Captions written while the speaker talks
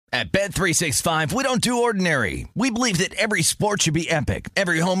At Bet365, we don't do ordinary. We believe that every sport should be epic.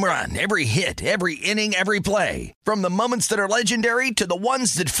 Every home run, every hit, every inning, every play. From the moments that are legendary to the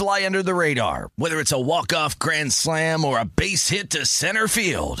ones that fly under the radar. Whether it's a walk-off grand slam or a base hit to center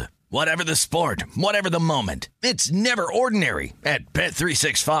field. Whatever the sport, whatever the moment. It's never ordinary at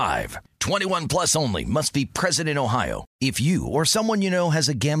Bet365. 21 plus only. Must be present in Ohio. If you or someone you know has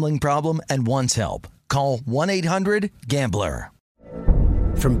a gambling problem and wants help, call 1-800-GAMBLER.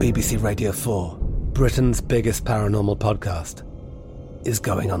 From BBC Radio 4, Britain's biggest paranormal podcast is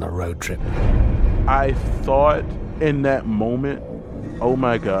going on a road trip. I thought in that moment, oh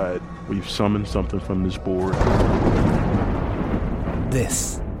my God, we've summoned something from this board.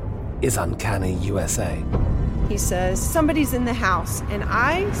 This is Uncanny USA. He says, somebody's in the house, and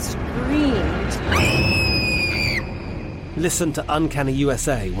I screamed. Listen to Uncanny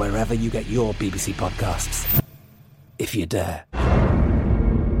USA wherever you get your BBC podcasts, if you dare.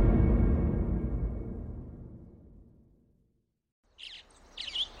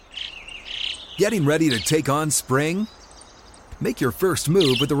 Getting ready to take on spring? Make your first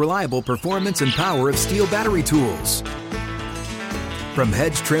move with the reliable performance and power of Steel battery tools. From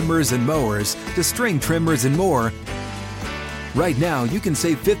hedge trimmers and mowers to string trimmers and more, right now you can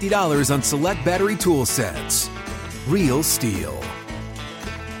save $50 on select battery tool sets. Real Steel.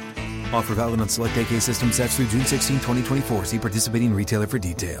 Offer valid on select AK system sets through June 16, 2024. See participating retailer for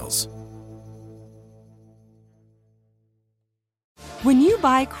details. When you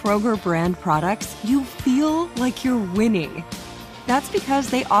buy Kroger brand products, you feel like you're winning. That's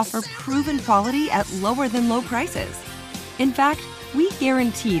because they offer proven quality at lower than low prices. In fact, we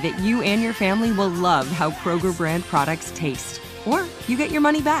guarantee that you and your family will love how Kroger brand products taste, or you get your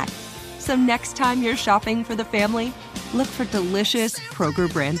money back. So next time you're shopping for the family, look for delicious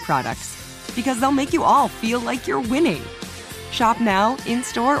Kroger brand products, because they'll make you all feel like you're winning. Shop now,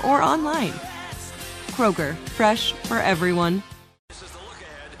 in-store, or online. Kroger, fresh for everyone. This is The Look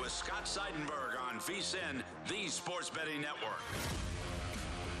Ahead with Scott Seidenberg on VSiN, the Sports Betting Network.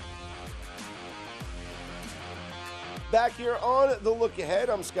 Back here on The Look Ahead,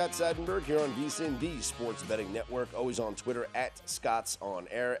 I'm Scott Seidenberg here on VSiN, the Sports Betting Network. Always on Twitter at Scott's On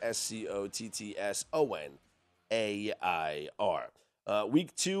Air, SCOTTSONAIR.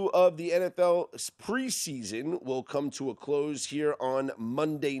 Week 2 of the NFL preseason will come to a close here on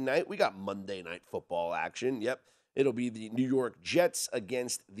Monday night. We got Monday night football action. Yep, it'll be the New York Jets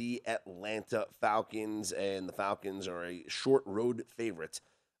against the Atlanta Falcons, and the Falcons are a short road favorite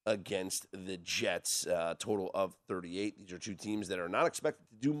against the Jets, total of 38. These are two teams that are not expected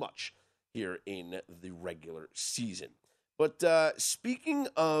to do much here in the regular season. But speaking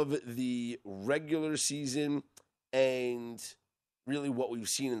of the regular season and really what we've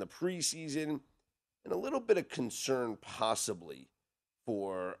seen in the preseason, and a little bit of concern possibly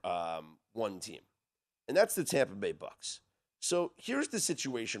for one team, and that's the Tampa Bay Bucks. So here's the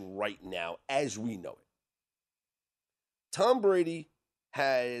situation right now as we know it. Tom Brady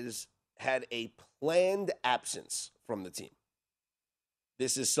has had a planned absence from the team.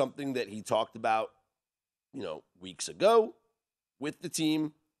 This is something that he talked about, weeks ago with the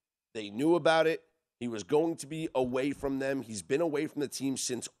team. They knew about it. He was going to be away from them. He's been away from the team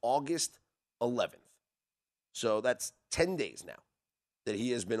since August 11th. So that's 10 days now that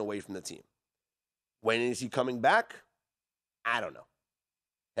he has been away from the team. When is he coming back? I don't know.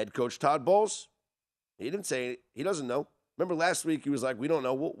 Head coach Todd Bowles, he didn't say it. He doesn't know. Remember last week he was like, we don't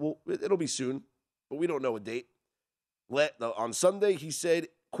know. It'll be soon, but we don't know a date. On Sunday he said,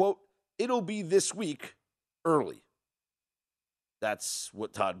 quote, it'll be this week early. That's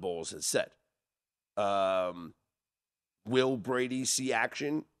what Todd Bowles has said. Will Brady see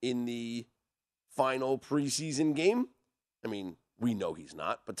action in the final preseason game? I mean, we know he's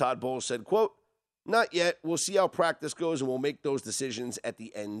not, but Todd Bowles said, quote, not yet. We'll see how practice goes and we'll make those decisions at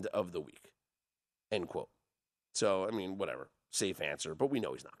the end of the week. End quote. So, I mean, whatever. Safe answer, but we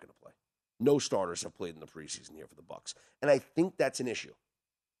know he's not going to play. No starters have played in the preseason here for the Bucs, and I think that's an issue.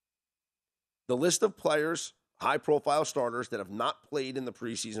 The list of players, high-profile starters that have not played in the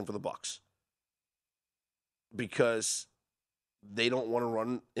preseason for the Bucs because they don't want to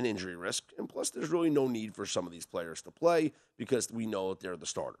run an injury risk, and plus there's really no need for some of these players to play because we know that they're the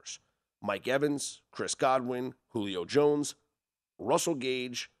starters. Mike Evans, Chris Godwin, Julio Jones, Russell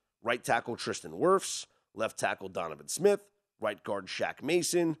Gage, right tackle Tristan Wirfs, left tackle Donovan Smith, right guard Shaq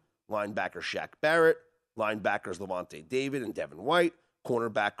Mason, linebacker Shaq Barrett, linebackers Levante David and Devin White,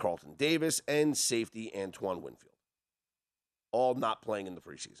 cornerback Carlton Davis, and safety Antoine Winfield. All not playing in the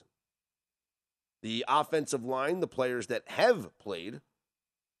preseason. The offensive line, the players that have played,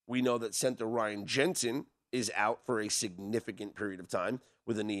 we know that center Ryan Jensen is out for a significant period of time.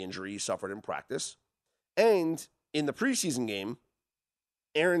 with a knee injury he suffered in practice. And in the preseason game,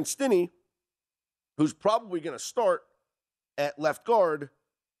 Aaron Stinney, who's probably going to start at left guard,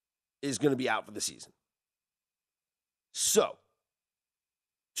 is going to be out for the season. So,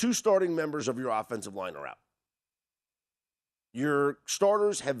 2 starting members of your offensive line are out. Your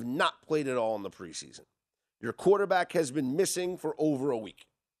starters have not played at all in the preseason. Your quarterback has been missing for over a week.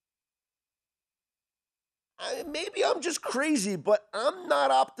 Maybe I'm just crazy, but I'm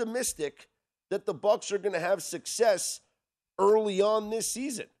not optimistic that the Bucs are going to have success early on this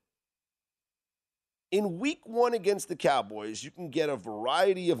season. In week 1 against the Cowboys, you can get a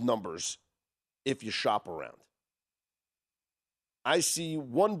variety of numbers if you shop around. I see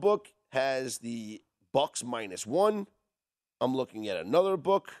one book has the Bucs -1. I'm looking at another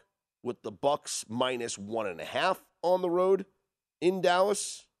book with the Bucs -1.5 on the road in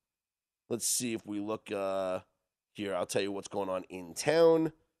Dallas. Let's see if we look here. I'll tell you what's going on in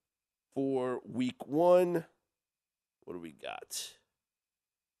town for week 1. What do we got?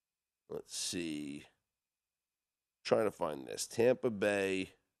 Let's see. Trying to find this. Tampa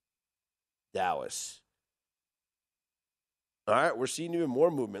Bay, Dallas. All right, we're seeing even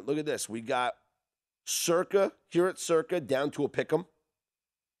more movement. Look at this. We got Circa, here at Circa, down to a pick'em,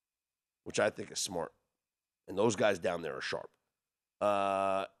 which I think is smart. And those guys down there are sharp.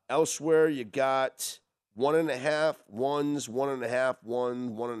 Elsewhere, you got 1.5 ones, 1.5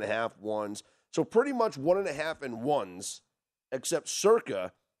 1, 1.5 ones. So pretty much 1.5 and ones, except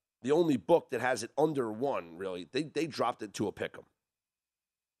Circa, the only book that has it under 1, really. They dropped it to a pick'em.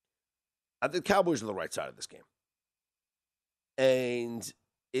 I think the Cowboys are the right side of this game. And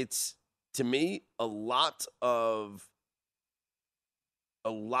it's, to me, a lot of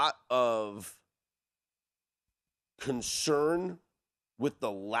concern with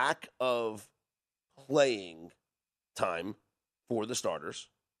the lack of playing time for the starters.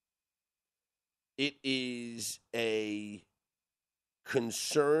 It is a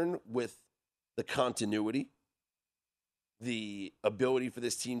concern with the continuity, the ability for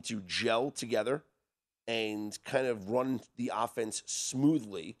this team to gel together and kind of run the offense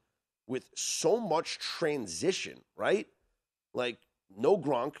smoothly with so much transition, right? Like, no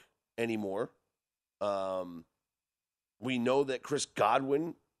Gronk anymore. We know that Chris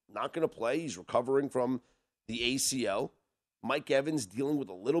Godwin not going to play. He's recovering from the ACL. Mike Evans dealing with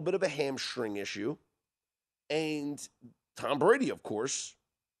a little bit of a hamstring issue. And Tom Brady, of course.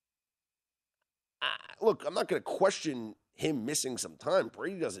 Look, I'm not going to question him missing some time.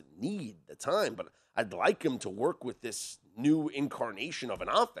 Brady doesn't need the time, but I'd like him to work with this new incarnation of an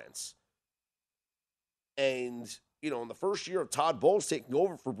offense. And, in the first year of Todd Bowles taking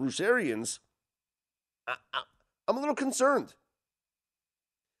over for Bruce Arians, I'm a little concerned.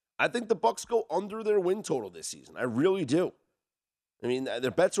 I think the Bucs go under their win total this season. I really do. I mean,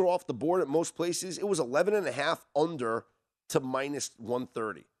 their bets are off the board at most places. It was 11.5 under to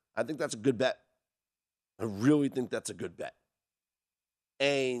 -130. I think that's a good bet. I really think that's a good bet.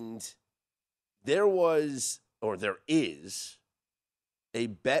 And there is a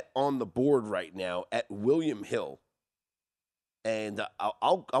bet on the board right now at William Hill. And I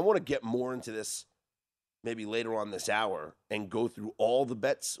want to get more into this maybe later on this hour and go through all the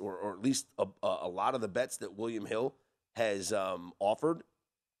bets or at least a lot of the bets that William Hill has offered.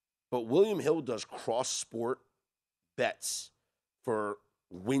 But William Hill does cross-sport bets for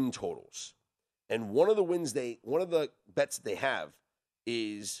win totals. And one of the bets they have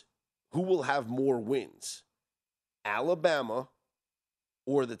is who will have more wins, Alabama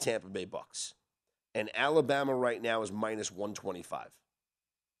or the Tampa Bay Bucs. And Alabama right now is -125.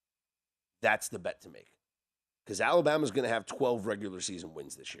 That's the bet to make. Because Alabama's going to have 12 regular season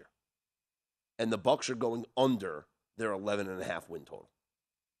wins this year. And the Bucs are going under their 11.5 win total.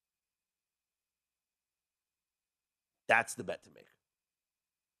 That's the bet to make.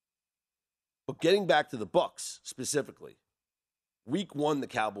 But getting back to the Bucs specifically, week 1, the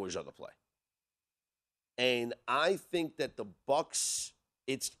Cowboys are the play. And I think that the Bucs,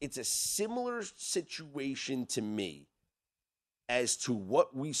 it's a similar situation to me as to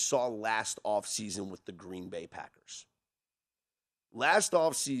what we saw last offseason with the Green Bay Packers. Last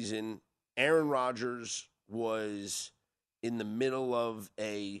offseason, Aaron Rodgers was in the middle of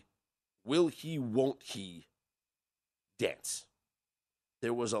a will he, won't he dance.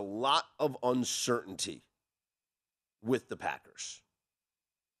 There was a lot of uncertainty with the Packers.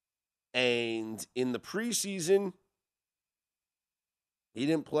 And in the preseason, he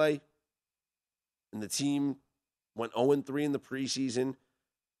didn't play. And the team went 0-3 in the preseason,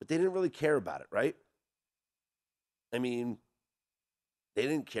 but they didn't really care about it, right? I mean, they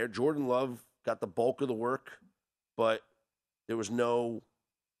didn't care. Jordan Love got the bulk of the work, but there was no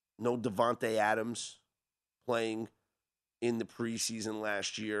No Devontae Adams playing in the preseason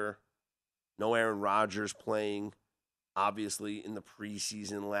last year. No Aaron Rodgers playing, obviously, in the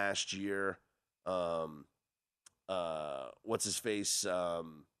preseason last year. What's his face?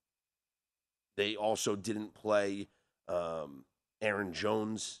 They also didn't play Aaron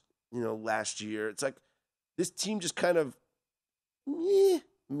Jones, last year. It's like this team just kind of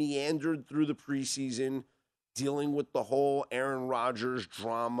meandered through the preseason, dealing with the whole Aaron Rodgers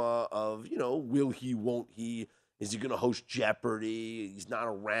drama of, will he, won't he? Is he going to host Jeopardy? He's not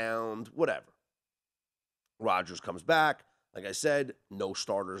around, whatever. Rodgers comes back. Like I said, no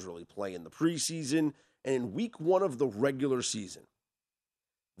starters really play in the preseason. And in week 1 of the regular season,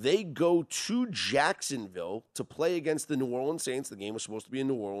 they go to Jacksonville to play against the New Orleans Saints. The game was supposed to be in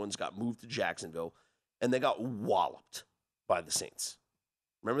New Orleans, got moved to Jacksonville, and they got walloped by the Saints.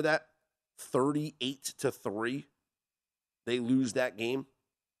 Remember that? 38-3. They lose that game.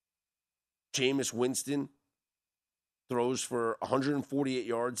 Jameis Winston throws for 148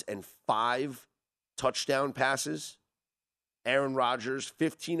 yards and 5 touchdown passes. Aaron Rodgers,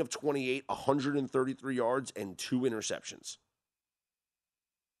 15 of 28, 133 yards and 2 interceptions.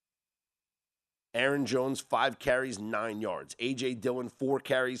 Aaron Jones, 5 carries, 9 yards. A.J. Dillon, 4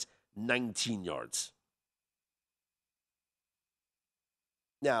 carries, 19 yards.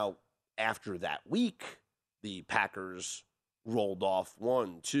 Now, after that week, the Packers rolled off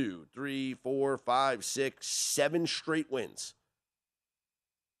 1, 2, 3, 4, 5, 6, 7 straight wins.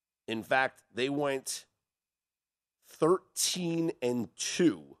 In fact, they went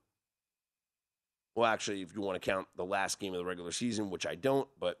 13-2. Well, actually, if you want to count the last game of the regular season, which I don't,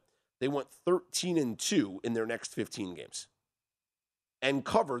 but they went 13-2 in their next 15 games and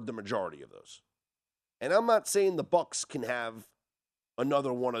covered the majority of those. And I'm not saying the Bucs can have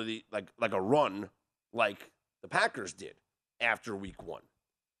another one of the like a run like the Packers did after week 1.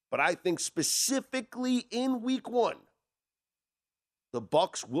 But I think specifically in week 1, the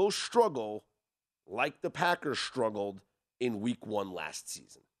Bucs will struggle like the Packers struggled in week 1 last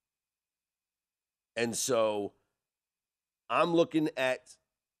season. And so I'm looking at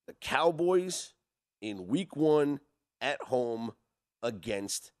the Cowboys in week 1 at home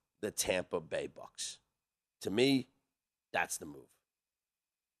against the Tampa Bay Bucs. To me, that's the move.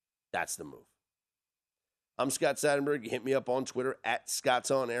 That's the move. I'm Scott Seidenberg. You hit me up on Twitter at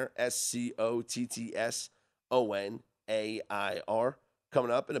ScottsOnAir, ScottsOnAir.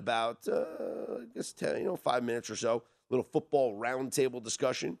 Coming up in about, 5 minutes or so. Little football roundtable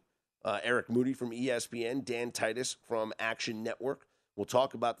discussion. Eric Moody from ESPN, Dan Titus from Action Network. We'll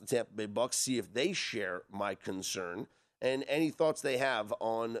talk about the Tampa Bay Bucs, see if they share my concern and any thoughts they have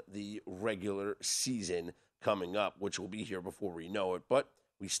on the regular season coming up, which will be here before we know it. But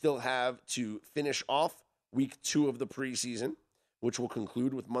we still have to finish off week 2 of the preseason, which will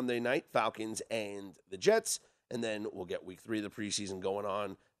conclude with Monday night, Falcons and the Jets. And then we'll get week 3 of the preseason going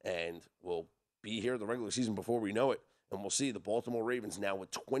on, and we'll be here the regular season before we know it. And we'll see the Baltimore Ravens now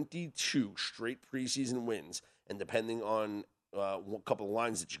with 22 straight preseason wins. And depending on a couple of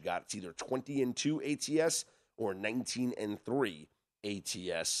lines that you got, it's either 20-2 ATS or 19-3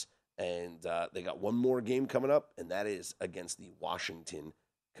 ATS. And they got one more game coming up, and that is against the Washington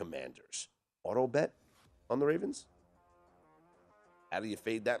Commanders. Auto bet on the Ravens? How do you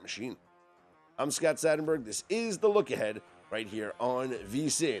fade that machine? I'm Scott Seidenberg. This is The Look Ahead right here on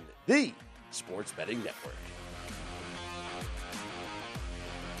VSiN, the Sports Betting Network.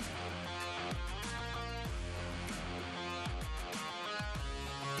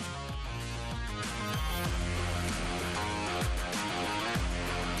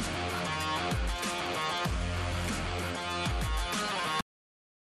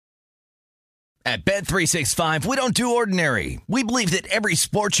 At Bet365, we don't do ordinary. We believe that every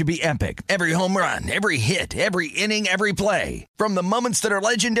sport should be epic. Every home run, every hit, every inning, every play. From the moments that are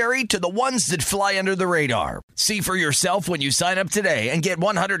legendary to the ones that fly under the radar. See for yourself when you sign up today and get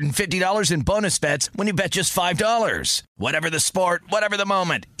 $150 in bonus bets when you bet just $5. Whatever the sport, whatever the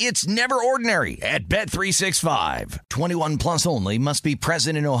moment, it's never ordinary at Bet365. 21 plus only. Must be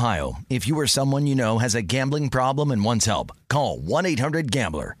present in Ohio. If you or someone you know has a gambling problem and wants help, call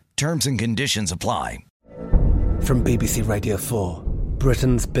 1-800-GAMBLER. Terms and conditions apply. From BBC Radio 4,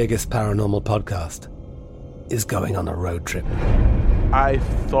 Britain's biggest paranormal podcast is going on a road trip. I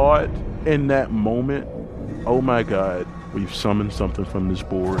thought in that moment, oh my God, we've summoned something from this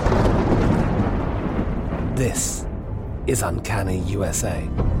board. This is Uncanny USA.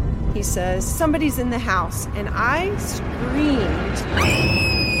 He says, somebody's in the house, and I screamed.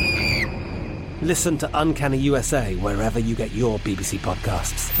 Listen to Uncanny USA wherever you get your BBC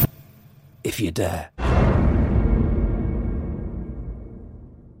podcasts, if you dare.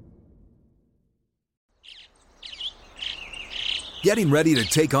 Getting ready to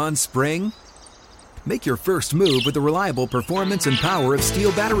take on spring? Make your first move with the reliable performance and power of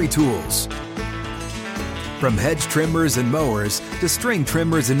Steel battery tools. From hedge trimmers and mowers to string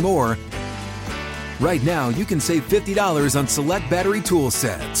trimmers and more, right now you can save $50 on select battery tool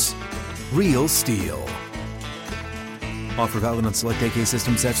sets. Real Steel. Offer valid on select AK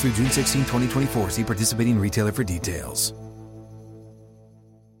system sets through June 16, 2024. See participating retailer for details.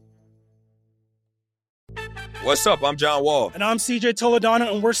 What's up? I'm John Wall. And I'm CJ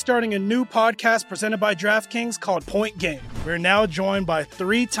Toledano, and we're starting a new podcast presented by DraftKings called Point Game. We're now joined by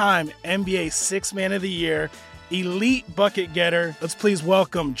three-time NBA Sixth Man of the Year, elite bucket getter. Let's please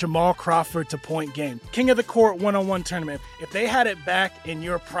welcome Jamal Crawford to Point Game. King of the Court one-on-one tournament. If they had it back in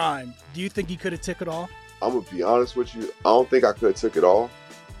your prime, do you think you could have took it all? I'm going to be honest with you. I don't think I could have took it all,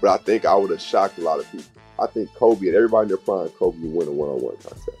 but I think I would have shocked a lot of people. I think Kobe and everybody in their prime, Kobe would win a one-on-one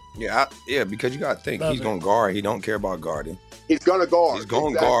contest. Yeah, because you got to think, he's going to guard. He don't care about guarding. He's going to guard. He's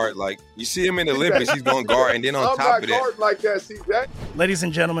going to guard. Like, you see him in the Olympics, he's going to guard. And then on top of that. I'm not guarding like that, CJ. Ladies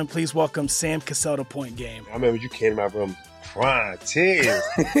and gentlemen, please welcome Sam Cassell to Point Game. I remember you came out from prime 10.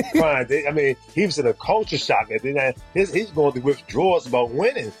 I mean, he was in a culture shock. And then he's going through withdrawals about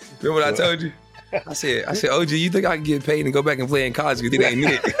winning. Remember what I told you? I said, OG, you think I can get paid and go back and play in college because it ain't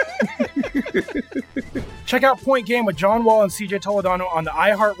it? Check out Point Game with John Wall and CJ Toledano on the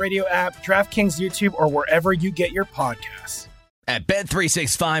iHeartRadio app, DraftKings YouTube, or wherever you get your podcasts. At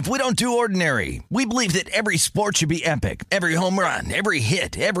Bet365, we don't do ordinary. We believe that every sport should be epic. Every home run, every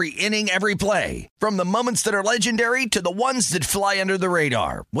hit, every inning, every play. From the moments that are legendary to the ones that fly under the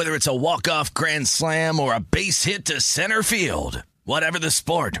radar. Whether it's a walk-off grand slam or a base hit to center field. Whatever the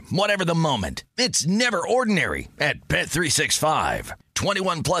sport, whatever the moment, it's never ordinary at Bet365.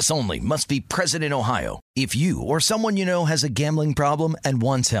 21 plus only. Must be present in Ohio. If you or someone you know has a gambling problem and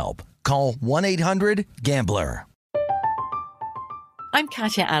wants help, call 1-800-GAMBLER. I'm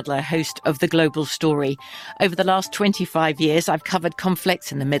Katya Adler, host of The Global Story. Over the last 25 years, I've covered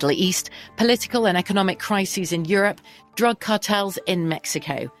conflicts in the Middle East, political and economic crises in Europe, drug cartels in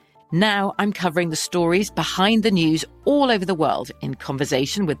Mexico. Now I'm covering the stories behind the news all over the world in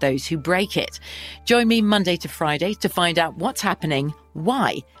conversation with those who break it. Join me Monday to Friday to find out what's happening,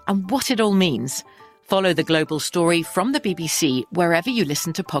 why, and what it all means. Follow The Global Story from the BBC wherever you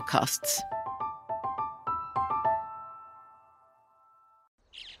listen to podcasts.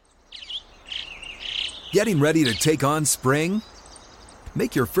 Getting ready to take on spring?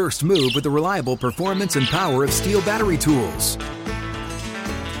 Make your first move with the reliable performance and power of Steel battery tools.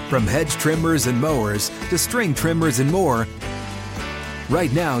 From hedge trimmers and mowers to string trimmers and more, right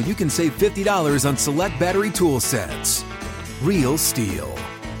now you can save $50 on select battery tool sets. Real Steel.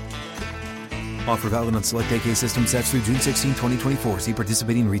 Offer valid on select AK system sets through June 16, 2024. See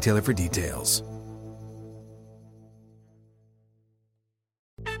participating retailer for details.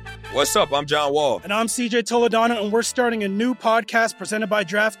 What's up? I'm John Wall. And I'm CJ Toledano, and we're starting a new podcast presented by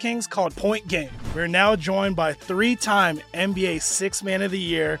DraftKings called Point Game. We're now joined by three-time NBA Sixth Man of the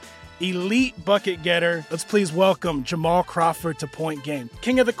Year, elite bucket getter. Let's please welcome Jamal Crawford to Point Game.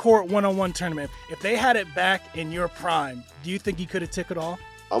 King of the Court one-on-one tournament. If they had it back in your prime, do you think you could have took it all?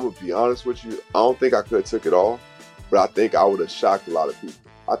 I'm going to be honest with you. I don't think I could have took it all, but I think I would have shocked a lot of people.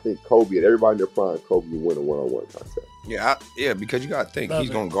 I think Kobe and everybody in their prime, Kobe would win a one-on-one contest. Yeah, because you got to think, he's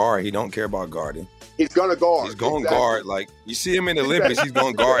going to guard. He don't care about guarding. He's going to guard. He's going to guard. Like, you see him in the Olympics, he's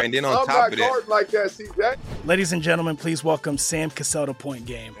going to guard. And then on top of that. I'm not guarding like that, CJ. Ladies and gentlemen, please welcome Sam Cassell to Point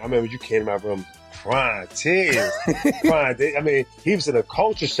Game. I remember you came out from prime 10. I mean, he was in a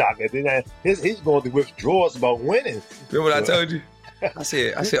culture shock. And then he's going through withdrawals about winning. Remember what I told you? I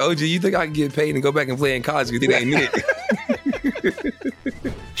said, OG, you think I can get paid and go back and play in college because it ain't it?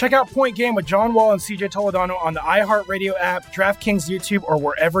 Check out Point Game with John Wall and CJ Toledano on the iHeartRadio app, DraftKings YouTube, or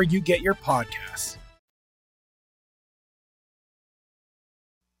wherever you get your podcasts.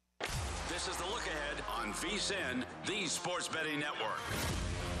 This is the look ahead on VSiN, the sports betting network.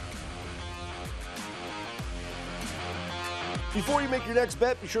 Before you make your next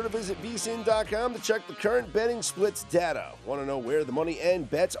bet, be sure to visit vsin.com to check the current betting splits data. Want to know where the money and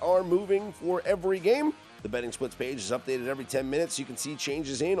bets are moving for every game? The betting splits page is updated every 10 minutes. You can see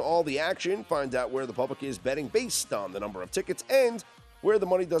changes in all the action, find out where the public is betting based on the number of tickets, and where the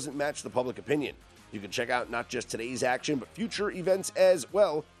money doesn't match the public opinion. You can check out not just today's action, but future events as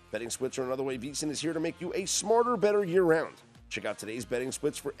well. Betting splits are another way VSiN is here to make you a smarter, better year-round. Check out today's betting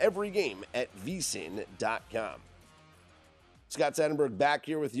splits for every game at vsin.com. Scott Seidenberg back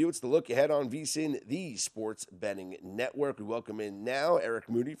here with you. It's the look ahead on VSiN, the sports betting network. We welcome in now Eric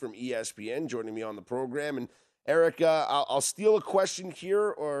Moody from ESPN joining me on the program. And Eric, I'll steal a question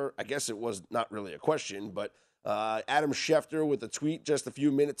here, or I guess it was not really a question, but Adam Schefter with a tweet just a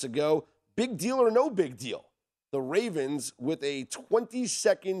few minutes ago. Big deal or no big deal? The Ravens with a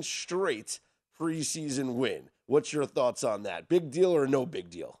 22nd straight preseason win. What's your thoughts on that? Big deal or no big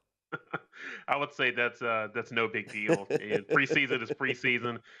deal? I would say that's no big deal. Preseason is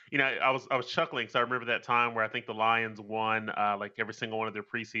preseason. You know, I was chuckling because I remember that time where I think the Lions won like every single one of their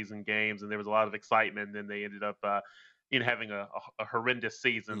preseason games, and there was a lot of excitement. And then they ended up, having a horrendous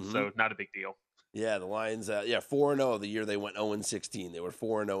season. So not a big deal. Yeah, the Lions. 4-0 the year they went 0-16. They were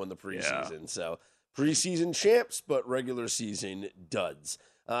 4-0 in the preseason. Yeah. So preseason champs, but regular season duds.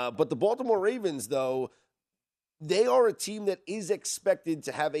 But the Baltimore Ravens, though, they are a team that is expected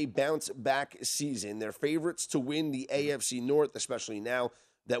to have a bounce-back season. They're favorites to win the AFC North, especially now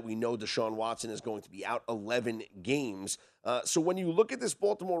that we know Deshaun Watson is going to be out 11 games. So when you look at this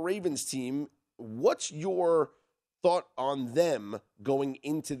Baltimore Ravens team, what's your thought on them going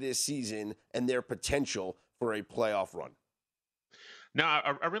into this season and their potential for a playoff run? No,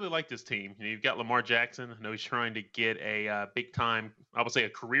 I really like this team. You know, you've got Lamar Jackson. I know he's trying to get a big-time, I would say a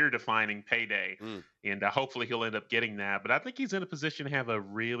career-defining payday, and hopefully he'll end up getting that. But I think he's in a position to have a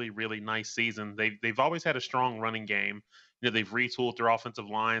really, really nice season. They've always had a strong running game. You know, they've retooled their offensive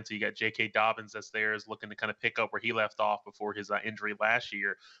line. So you got J.K. Dobbins that's there is looking to kind of pick up where he left off before his injury last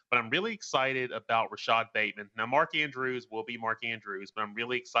year. But I'm really excited about Rashad Bateman. Now, Mark Andrews will be Mark Andrews, but I'm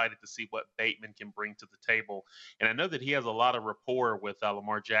really excited to see what Bateman can bring to the table. And I know that he has a lot of rapport with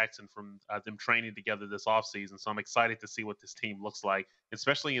Lamar Jackson from them training together this offseason. So I'm excited to see what this team looks like,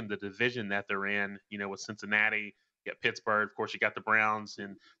 especially in the division that they're in, you know, with Cincinnati. You got Pittsburgh, of course, you got the Browns,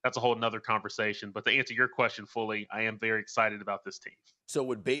 and that's a whole nother conversation. But to answer your question fully, I am very excited about this team. So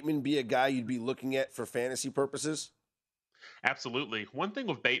would Bateman be a guy you'd be looking at for fantasy purposes? Absolutely. One thing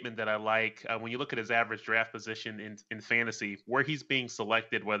with Bateman that I like, when you look at his average draft position in fantasy, where he's being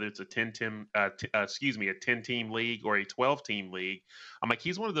selected, whether it's a 10-team league or a 12-team league, I'm like,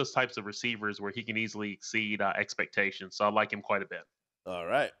 he's one of those types of receivers where he can easily exceed expectations. So I like him quite a bit. All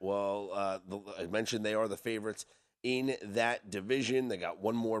right. Well, I mentioned they are the favorites in that division. They got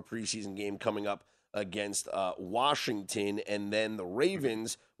one more preseason game coming up against Washington, and then the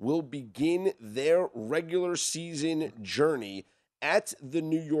Ravens will begin their regular season journey at the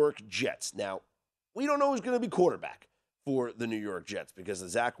New York Jets. Now, we don't know who's going to be quarterback for the New York Jets because of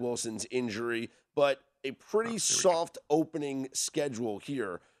Zach Wilson's injury, but a pretty soft opening schedule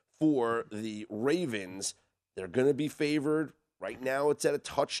here for the Ravens. They're going to be favored. Right now, it's at a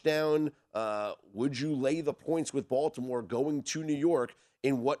touchdown. Would you lay the points with Baltimore going to New York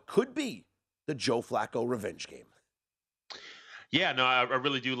in what could be the Joe Flacco revenge game? Yeah, no, I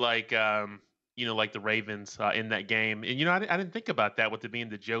really do like, like the Ravens in that game. And, I didn't think about that with it being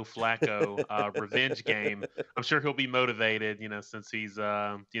the Joe Flacco revenge game. I'm sure he'll be motivated, since he's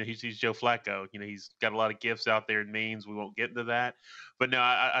Joe Flacco. He's got a lot of gifts out there and means. We won't get into that. But no,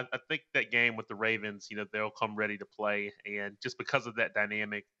 I think that game with the Ravens, they'll come ready to play. And just because of that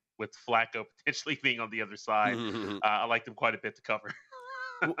dynamic with Flacco potentially being on the other side, I like them quite a bit to cover.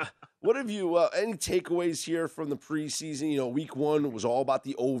 What have you, any takeaways here from the preseason? Week 1 was all about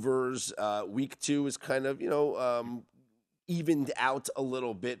the overs. Week 2 is kind of, evened out a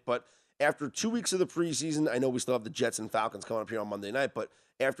little bit. But after 2 weeks of the preseason, I know we still have the Jets and Falcons coming up here on Monday night, but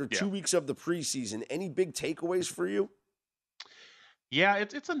after 2 weeks of the preseason, any big takeaways for you? Yeah,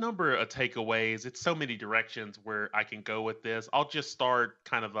 it's a number of takeaways. It's so many directions where I can go with this. I'll just start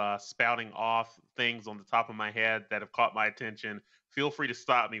kind of spouting off things on the top of my head that have caught my attention. Feel free to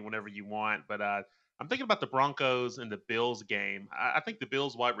stop me whenever you want. But I'm thinking about the Broncos and the Bills game. I think the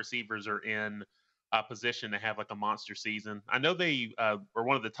Bills wide receivers are in a position to have like a monster season. I know they are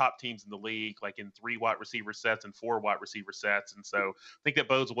one of the top teams in the league, like in 3 wide receiver sets and 4 wide receiver sets. And so I think that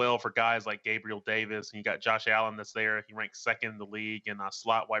bodes well for guys like Gabriel Davis. And you got Josh Allen that's there. He ranks 2nd in the league in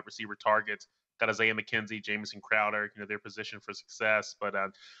slot wide receiver targets. Got Isaiah McKenzie, Jamison Crowder, their position for success. But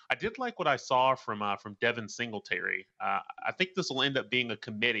I did like what I saw from Devin Singletary. I think this will end up being a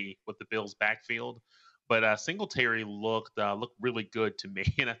committee with the Bills' backfield. But Singletary looked really good to me,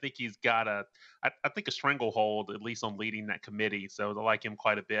 and I think he's got a stranglehold at least on leading that committee. So I like him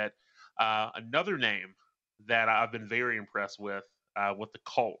quite a bit. Another name that I've been very impressed with the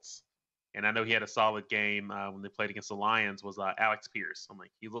Colts, and I know he had a solid game when they played against the Lions, was Alex Pierce. I'm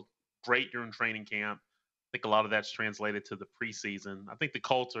like, he looked great during training camp. I think a lot of that's translated to the preseason. I think the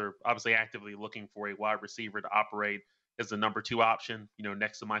Colts are obviously actively looking for a wide receiver to operate as the number 2 option,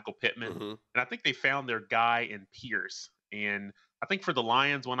 next to Michael Pittman. And I think they found their guy in Pierce. And I think for the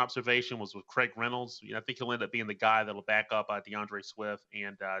Lions, one observation was with Craig Reynolds. I think he'll end up being the guy that'll back up DeAndre Swift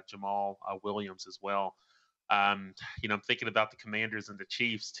and Jamal Williams as well. I'm thinking about the Commanders and the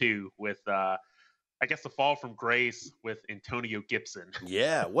Chiefs too with I guess, the fall from grace with Antonio Gibson.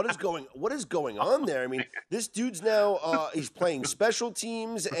 Yeah, what is going on there? I mean, this dude's now he's playing special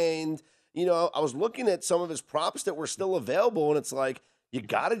teams, and I was looking at some of his props that were still available, and it's like you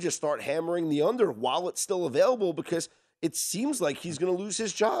got to just start hammering the under while it's still available because it seems like he's going to lose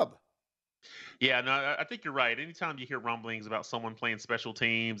his job. Yeah, no, I think you're right. Anytime you hear rumblings about someone playing special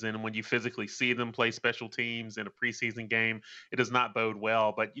teams, and when you physically see them play special teams in a preseason game, it does not bode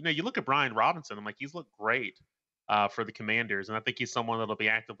well. But, you look at Brian Robinson, I'm like, he's looked great for the Commanders, and I think he's someone that'll be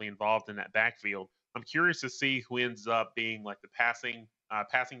actively involved in that backfield. I'm curious to see who ends up being like the passing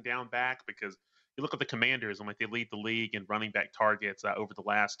down back, because you look at the Commanders, I'm like, they lead the league in running back targets over the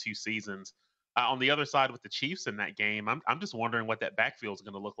last 2 seasons. On the other side with the Chiefs in that game, I'm just wondering what that backfield is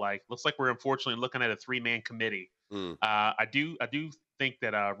going to look like. Looks like we're unfortunately looking at a 3-man committee. I do think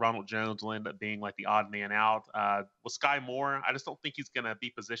that Ronald Jones will end up being like the odd man out. With Sky Moore, I just don't think he's going to be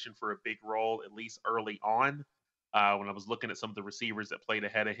positioned for a big role, at least early on. When I was looking at some of the receivers that played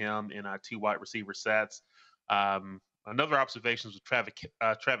ahead of him in 2 wide receiver sets. Another observation was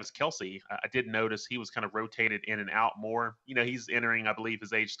Travis Kelce. I did notice he was kind of rotated in and out more. He's entering, I believe,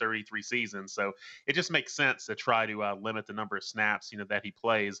 his age 33 season. So it just makes sense to try to limit the number of snaps, that he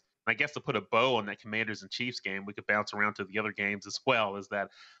plays. And I guess to put a bow on that Commanders and Chiefs game, we could bounce around to the other games as well, is that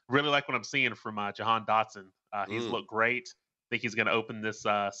I really like what I'm seeing from Jahan Dotson. He's looked great. I think he's going to open this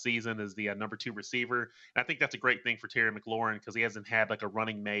season as the number 2 receiver. And I think that's a great thing for Terry McLaurin because he hasn't had like a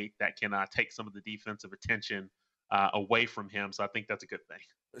running mate that can take some of the defensive attention away from him. So I think that's a good thing.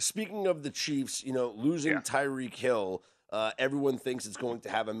 Speaking of the Chiefs, losing Tyreek Hill, everyone thinks it's going to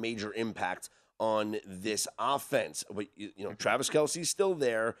have a major impact on this offense. But, Travis Kelce's still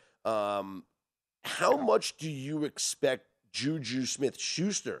there. How much do you expect Juju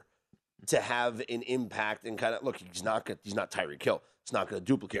Smith-Schuster to have an impact and kind of look? He's not Tyreek Hill. It's not going to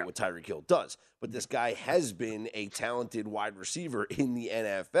duplicate what Tyreek Hill does. But this guy has been a talented wide receiver in the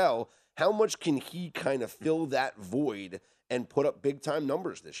NFL. How much can he kind of fill that void and put up big-time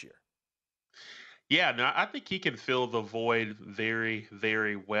numbers this year? Yeah, no, I think he can fill the void very,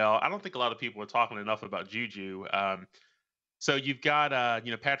 very well. I don't think a lot of people are talking enough about Juju. So you've got,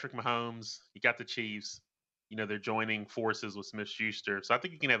 Patrick Mahomes. You got the Chiefs. They're joining forces with Smith-Schuster. So I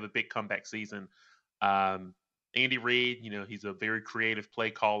think he can have a big comeback season. Andy Reid, he's a very creative play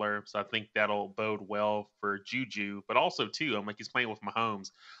caller, so I think that'll bode well for Juju. But also, too, I'm like, he's playing with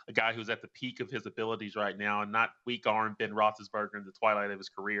Mahomes, a guy who's at the peak of his abilities right now, and not weak-armed Ben Roethlisberger in the twilight of his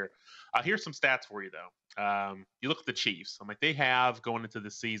career. Here's some stats for you, though. You look at the Chiefs. I'm like, they have, going into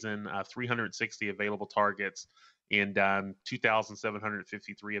the season, 360 available targets and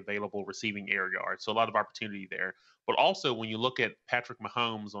 2,753 available receiving air yards. So a lot of opportunity there. But also, when you look at Patrick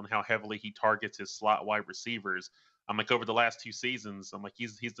Mahomes on how heavily he targets his slot wide receivers, I'm like, over the last 2 seasons, I'm like,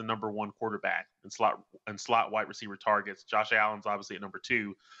 he's the number 1 quarterback in slot wide receiver targets. Josh Allen's obviously at number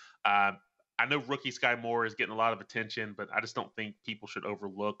 2. I know rookie Sky Moore is getting a lot of attention, but I just don't think people should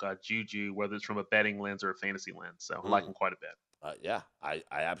overlook Juju, whether it's from a betting lens or a fantasy lens. So I like him quite a bit. Yeah, I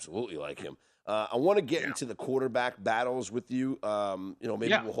absolutely like him. I want to get into the quarterback battles with you.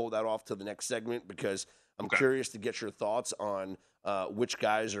 Maybe we'll hold that off to the next segment because I'm curious to get your thoughts on which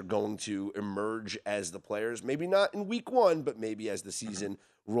guys are going to emerge as the players. Maybe not in week 1, but maybe as the season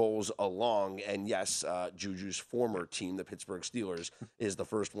rolls along. And yes, Juju's former team, the Pittsburgh Steelers, is the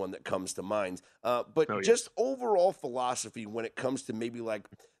first one that comes to mind. But just overall philosophy when it comes to maybe like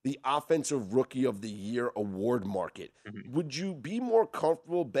the Offensive Rookie of the Year award market, would you be more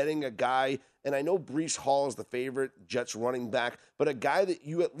comfortable betting a guy, and I know Breece Hall is the favorite, Jets running back, but a guy that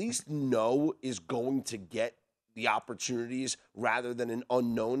you at least know is going to get the opportunities rather than an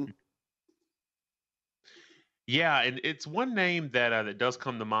unknown? Yeah, and it's one name that does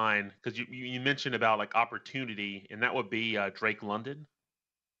come to mind because you mentioned about like opportunity, and that would be Drake London.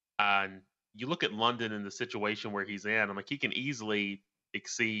 You look at London in the situation where he's in, I'm like, he can easily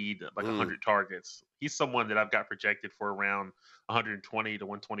exceed like 100 targets. He's someone that I've got projected for around 120 to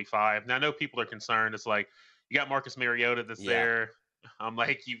 125. Now I know people are concerned. It's like you got Marcus Mariota that's there. I'm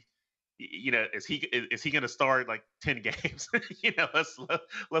like, is he going to start like 10 games?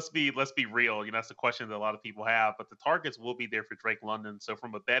 Let's be real. That's the question that a lot of people have. But the targets will be there for Drake London. So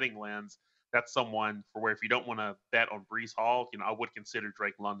from a betting lens, that's someone for where if you don't want to bet on Breece Hall, I would consider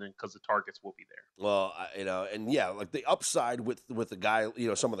Drake London because the targets will be there. Well, like the upside with the guy,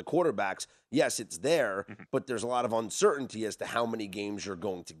 some of the quarterbacks, yes, it's there, but there's a lot of uncertainty as to how many games you're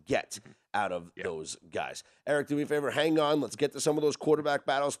going to get out of those guys. Eric, do me a favor, hang on. Let's get to some of those quarterback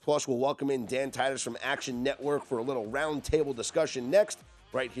battles. Plus, we'll welcome in Dan Titus from Action Network for a little roundtable discussion next,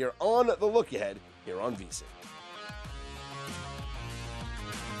 right here on The Look Ahead here on VSiN.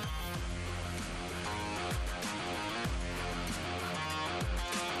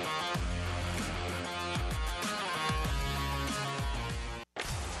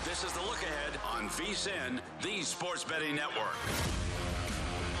 VSiN, the Sports Betting Network.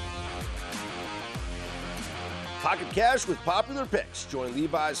 Pocket Cash with popular picks. Join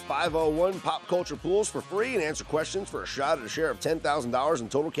Levi's 501 Pop Culture Pools for free and answer questions for a shot at a share of $10,000 in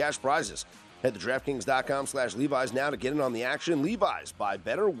total cash prizes. Head to DraftKings.com/Levi's now to get in on the action. Levi's, buy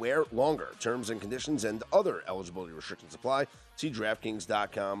better, wear longer. Terms and conditions and other eligibility restrictions apply. See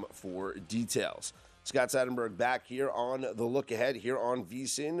DraftKings.com for details. Scott Seidenberg back here on The Look Ahead here on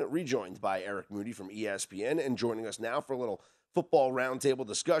VSiN, rejoined by Eric Moody from ESPN, and joining us now for a little football roundtable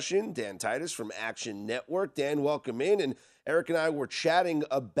discussion, Dan Titus from Action Network. Dan, welcome in. And Eric and I were chatting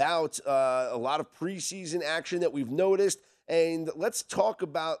about a lot of preseason action that we've noticed. And let's talk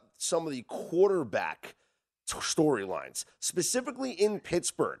about some of the quarterback storylines, specifically in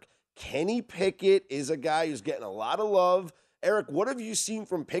Pittsburgh. Kenny Pickett is a guy who's getting a lot of love. Eric, what have you seen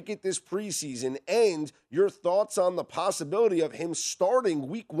from Pickett this preseason, and your thoughts on the possibility of him starting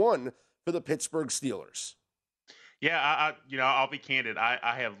week 1 for the Pittsburgh Steelers? Yeah, I'll be candid. I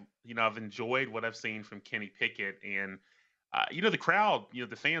have, I've enjoyed what I've seen from Kenny Pickett, and the crowd,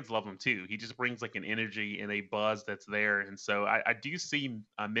 the fans love him too. He just brings like an energy and a buzz that's there. And so I do see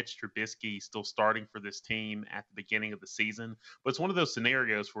Mitch Trubisky still starting for this team at the beginning of the season. But it's one of those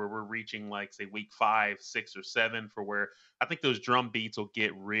scenarios where we're reaching like, say, week 5, 6, or 7 for where I think those drum beats will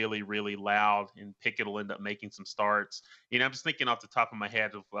get really, really loud and Pickett will end up making some starts. I'm just thinking off the top of my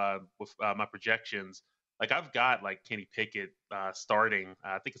head of with my projections. Like I've got like Kenny Pickett starting,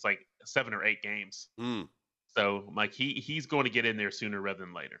 I think it's like 7 or 8 games. So, Mike, he's going to get in there sooner rather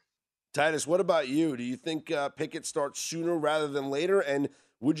than later. Titus, what about you? Do you think Pickett starts sooner rather than later? And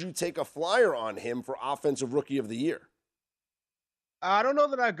would you take a flyer on him for Offensive Rookie of the Year? I don't know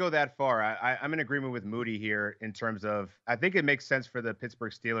that I'd go that far. I'm in agreement with Moody here in terms of I think it makes sense for the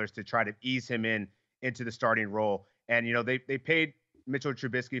Pittsburgh Steelers to try to ease him into the starting role. And, they paid Mitchell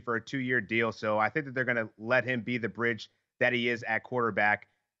Trubisky for a 2-year deal, so I think that they're going to let him be the bridge that he is at quarterback.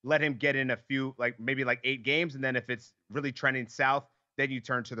 Let him get in a few, maybe 8 games, and then if it's really trending south, then you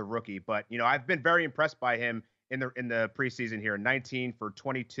turn to the rookie. But I've been very impressed by him in the preseason here. 19 for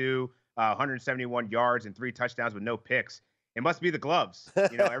 22, 171 yards and 3 touchdowns with no picks. It must be the gloves.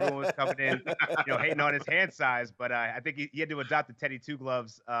 Everyone was coming in, hating on his hand size, but I think he had to adopt the Teddy Two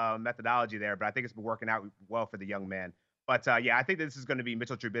Gloves methodology there. But I think it's been working out well for the young man. But I think this is going to be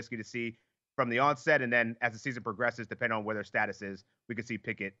Mitchell Trubisky to see from the onset, and then as the season progresses, depending on where their status is, we could see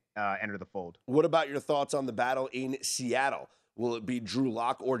Pickett enter the fold. What about your thoughts on the battle in Seattle? Will it be Drew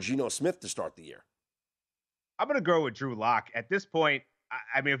Lock or Geno Smith to start the year? I'm going to go with Drew Lock. At this point,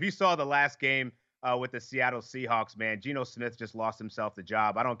 I mean, if you saw the last game with the Seattle Seahawks, man, Geno Smith just lost himself the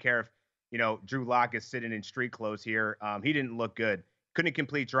job. I don't care if, Drew Lock is sitting in street clothes here. He didn't look good. Couldn't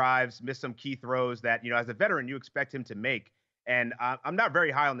complete drives, missed some key throws that, as a veteran, you expect him to make. And I'm not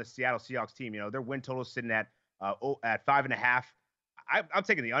very high on the Seattle Seahawks team. Their win total is sitting at 5.5. I'm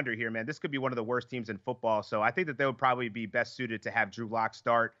taking the under here, man. This could be one of the worst teams in football. So I think that they would probably be best suited to have Drew Lock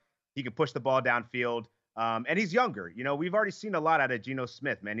start. He can push the ball downfield. And he's younger. We've already seen a lot out of Geno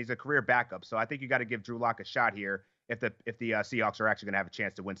Smith, man. He's a career backup. So I think you got to give Drew Lock a shot here if the Seahawks are actually going to have a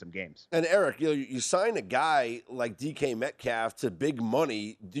chance to win some games. And Eric, you sign a guy like DK Metcalf to big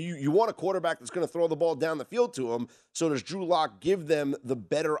money. Do you want a quarterback that's going to throw the ball down the field to him? So does Drew Lock give them the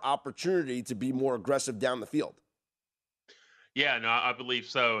better opportunity to be more aggressive down the field? Yeah, no, I believe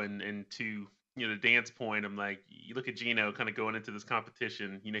so. And to to Dan's point, I'm like, you look at Geno kind of going into this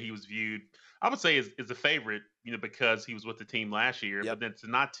competition. He was viewed, I would say, as a favorite. Because he was with the team last year. Yep. But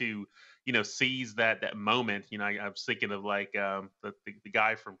then not to seize that moment. I was thinking of like the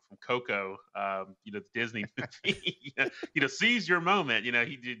guy from Coco, the Disney movie. Seize your moment.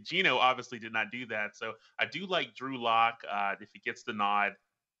 Geno obviously did not do that. So I do like Drew Lock if he gets the nod.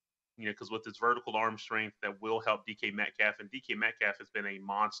 Because with his vertical arm strength, that will help DK Metcalf, and DK Metcalf has been a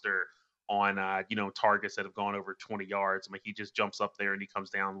monster on targets that have gone over 20 yards. I mean, he just jumps up there and he comes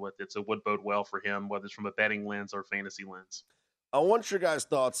down with it. So it would bode well for him, whether it's from a betting lens or fantasy lens. I want your guys'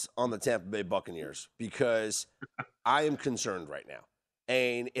 thoughts on the Tampa Bay Buccaneers because I am concerned right now.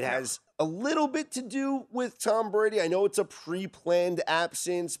 And it has a little bit to do with Tom Brady. I know it's a pre-planned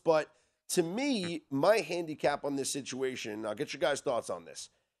absence, but to me, my handicap on this situation, I'll get your guys' thoughts on this.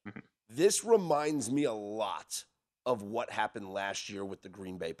 This reminds me a lot of what happened last year with the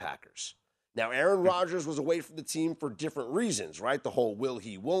Green Bay Packers. Now, Aaron Rodgers was away from the team for different reasons, right? The whole will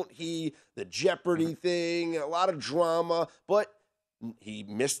he, won't he, the Jeopardy thing, a lot of drama, but he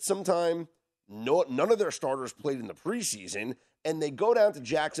missed some time. None of their starters played in the preseason, and they go down to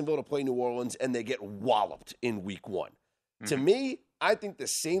Jacksonville to play New Orleans, and they get walloped in week 1. To me, I think the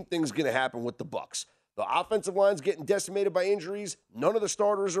same thing's going to happen with the Bucs. The offensive line's getting decimated by injuries. None of the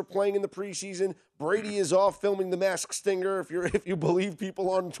starters are playing in the preseason. Brady is off filming The Masked Singer, if you believe people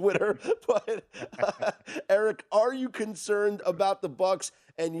on Twitter. But Eric, are you concerned about the Bucs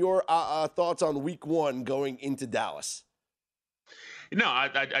and your thoughts on Week 1 going into Dallas? No,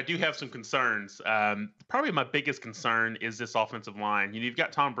 I do have some concerns. Probably my biggest concern is this offensive line. You've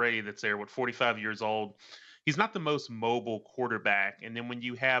got Tom Brady that's there, 45 years old. He's not the most mobile quarterback. And then when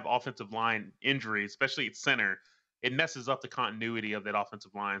you have offensive line injuries, especially at center, it messes up the continuity of that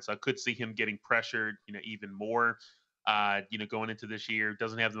offensive line. So I could see him getting pressured, even more, going into this year.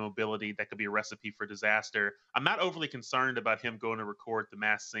 Doesn't have the mobility. That could be a recipe for disaster. I'm not overly concerned about him going to record The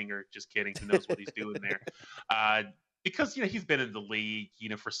Masked Singer. Just kidding. Who knows what he's doing there? Because, he's been in the league,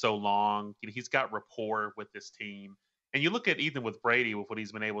 for so long. He's got rapport with this team. And you look at even with Brady, with what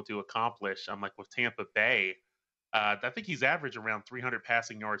he's been able to accomplish, I'm like with Tampa Bay, I think he's averaged around 300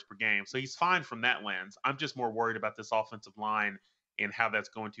 passing yards per game. So he's fine from that lens. I'm just more worried about this offensive line and how that's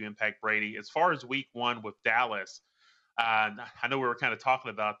going to impact Brady. As far as Week 1 with Dallas, I know we were kind of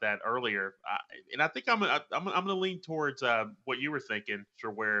talking about that earlier. And I think I'm going to lean towards what you were thinking,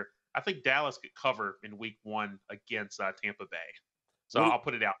 where I think Dallas could cover in Week 1 against Tampa Bay. So I'll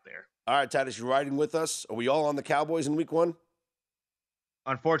put it out there. All right, Titus, you riding with us? Are we all on the Cowboys in Week 1?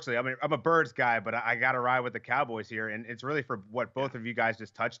 Unfortunately, I'm a Birds guy, but I got to ride with the Cowboys here, and it's really for what both of you guys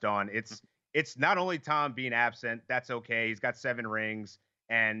just touched on. It's not only Tom being absent. That's okay. He's got 7 rings,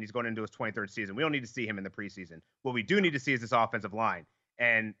 and he's going into his 23rd season. We don't need to see him in the preseason. What we do need to see is this offensive line,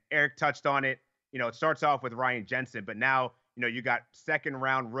 and Eric touched on it. It starts off with Ryan Jensen, but now you got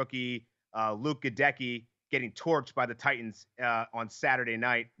second-round rookie Luke Gadecki getting torched by the Titans on Saturday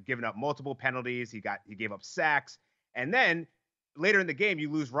night, giving up multiple penalties. He gave up sacks. And then later in the game,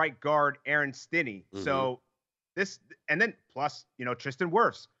 you lose right guard Aaron Stinney. Mm-hmm. So plus, Tristan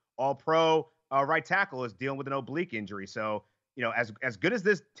Wirfs, all-pro right tackle, is dealing with an oblique injury. So, as good as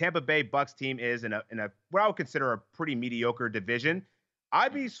this Tampa Bay Bucs team is in a what I would consider a pretty mediocre division,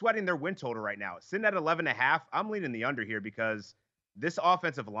 I'd be sweating their win total right now. Sitting at 11.5, I'm leaning the under here because this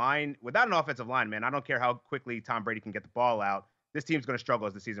offensive line, without an offensive line, man, I don't care how quickly Tom Brady can get the ball out. This team's going to struggle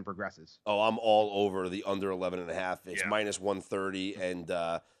as the season progresses. Oh, I'm all over the under 11.5. It's minus 130, and,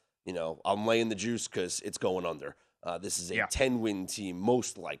 I'm laying the juice because it's going under. This is a 10-win team,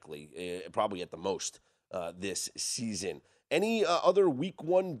 most likely, probably at the most this season. Any other Week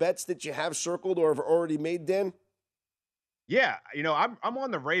 1 bets that you have circled or have already made, Dan? Yeah, I'm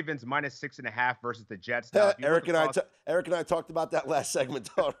on the Ravens minus 6.5 versus the Jets. Now, Eric and I talked about that last segment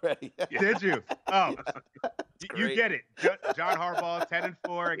already. Did you? Oh, you get it. John Harbaugh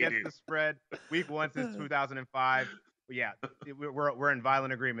 10-4 against the spread. Week 1 since 2005. Yeah, we're in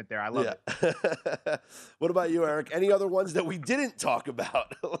violent agreement there. I love it. What about you, Eric? Any other ones that we didn't talk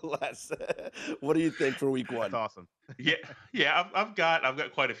about last? What do you think for Week 1? That's awesome. Yeah. I've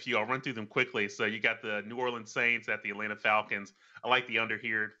got quite a few. I'll run through them quickly. So you got the New Orleans Saints at the Atlanta Falcons. I like the under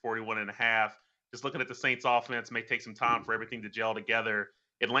here at 41.5. Just looking at the Saints offense, may take some time for everything to gel together.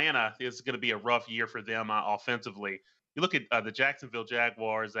 Atlanta is going to be a rough year for them offensively. You look at the Jacksonville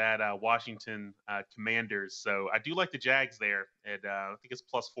Jaguars at Washington Commanders. So I do like the Jags there at I think it's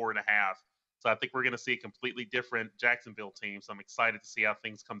plus 4.5. So I think we're going to see a completely different Jacksonville team. So I'm excited to see how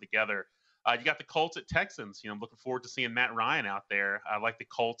things come together. You got the Colts at Texans. I'm looking forward to seeing Matt Ryan out there. I like the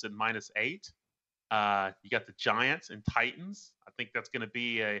Colts at minus 8. You got the Giants and Titans. I think that's going to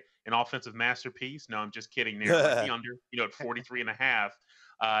be an offensive masterpiece. No, I'm just kidding there. Like the under, at 43.5.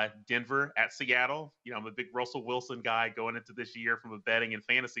 Denver at Seattle. I'm a big Russell Wilson guy going into this year from a betting and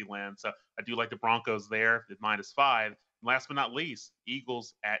fantasy lens. So I do like the Broncos there at minus 5. And last but not least,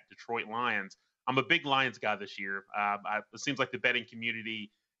 Eagles at Detroit Lions. I'm a big Lions guy this year. It seems like the betting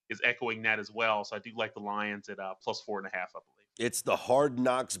community is echoing that as well. So I do like the Lions at plus 4.5, I believe. It's the Hard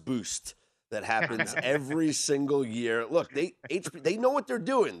Knocks boost that happens every single year. Look, they know what they're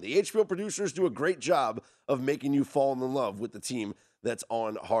doing. The HBO producers do a great job of making you fall in love with the team that's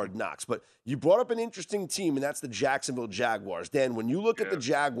on Hard Knocks. But you brought up an interesting team, and that's the Jacksonville Jaguars. Dan, when you look at the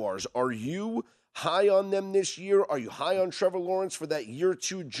Jaguars, are you high on them this year? Are you high on Trevor Lawrence for that year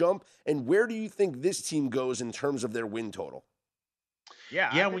 2 jump? And where do you think this team goes in terms of their win total?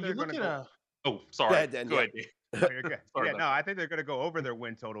 Yeah, when you look at sorry. Go ahead, Dan. Go ahead. Oh, you're good. I think they're going to go over their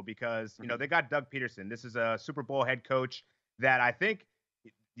win total because, they got Doug Peterson. This is a Super Bowl head coach that I think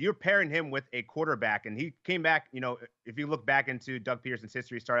you're pairing him with a quarterback, and he came back, if you look back into Doug Peterson's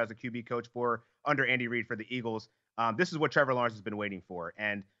history, started as a QB coach under Andy Reid for the Eagles. This is what Trevor Lawrence has been waiting for.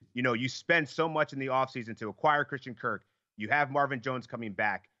 And, you spend so much in the offseason to acquire Christian Kirk. You have Marvin Jones coming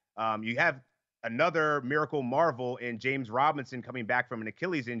back. You have another miracle marvel in James Robinson coming back from an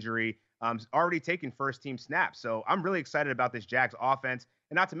Achilles injury already taking first-team snaps. So I'm really excited about this Jags offense.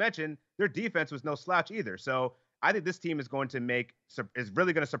 And not to mention, their defense was no slouch either. So I think this team is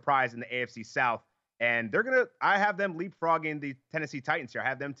really going to surprise in the AFC South. And I have them leapfrogging the Tennessee Titans here. I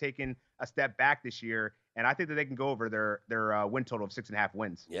have them taking a step back this year. And I think that they can go over their win total of 6.5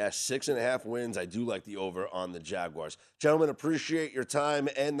 wins. Yeah, 6.5 wins. I do like the over on the Jaguars. Gentlemen, appreciate your time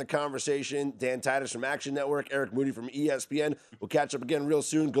and the conversation. Dan Titus from Action Network, Eric Moody from ESPN. We'll catch up again real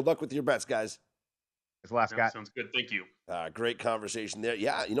soon. Good luck with your bets, guys. It's the last guy. Sounds good. Thank you. Great conversation there.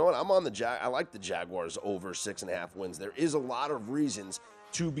 Yeah, you know what? I'm on I like the Jaguars over 6.5 wins. There is a lot of reasons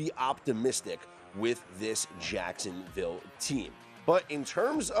to be optimistic with this Jacksonville team. But in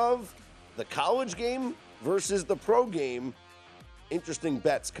terms of the college game versus the pro game, interesting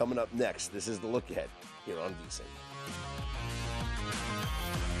bets coming up next. This is the look ahead here on VSiN.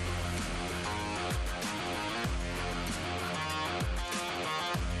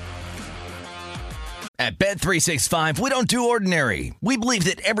 At Bet365, we don't do ordinary. We believe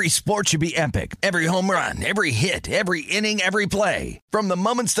that every sport should be epic. Every home run, every hit, every inning, every play. From the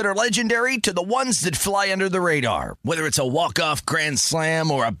moments that are legendary to the ones that fly under the radar. Whether it's a walk-off grand slam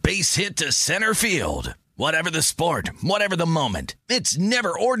or a base hit to center field. Whatever the sport, whatever the moment. It's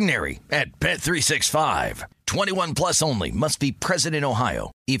never ordinary at Bet365. 21 plus only. Must be present in Ohio.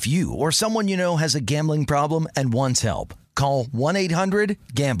 If you or someone you know has a gambling problem and wants help, call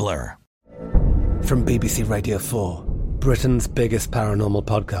 1-800-GAMBLER. From BBC Radio 4, Britain's biggest paranormal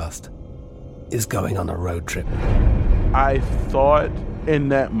podcast is going on a road trip. I thought in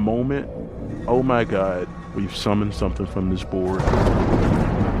that moment, oh my God, we've summoned something from this board.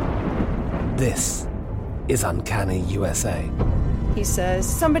 This is Uncanny USA. He says,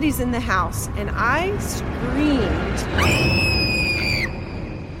 somebody's in the house, and I screamed.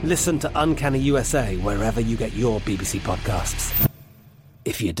 Listen to Uncanny USA wherever you get your BBC podcasts,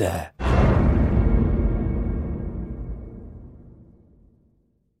 if you dare.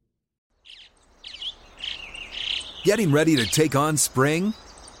 Getting ready to take on spring?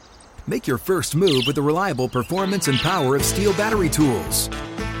 Make your first move with the reliable performance and power of Steel battery tools.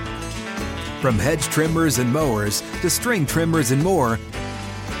 From hedge trimmers and mowers to string trimmers and more,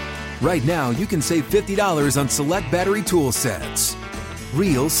 right now you can save $50 on select battery tool sets.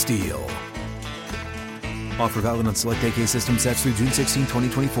 Real Steel. Offer valid on select AK system sets through June 16,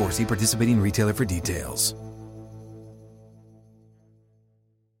 2024. See participating retailer for details.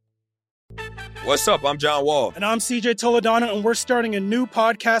 What's up? I'm John Wall. And I'm CJ Toledano, and we're starting a new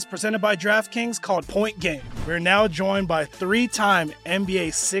podcast presented by DraftKings called Point Game. We're now joined by three-time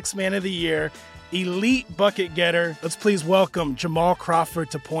NBA Sixth Man of the Year, elite bucket getter. Let's please welcome Jamal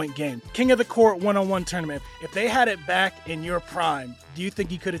Crawford to Point Game. King of the Court one-on-one tournament. If they had it back in your prime, do you think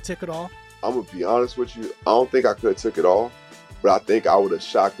you could have took it all? I'm going to be honest with you. I don't think I could have took it all, but I think I would have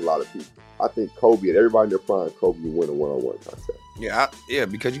shocked a lot of people. I think Kobe and everybody in their prime, Kobe would win a one-on-one contest. Yeah,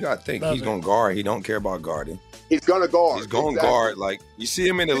 because you got to think. He's going to guard. He don't care about guarding. He's going to guard. He's going to guard. Like, you see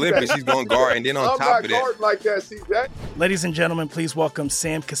him in the Olympics, he's going to guard. And then on top of that. I'm not guarding like that, CJ. Ladies and gentlemen, please welcome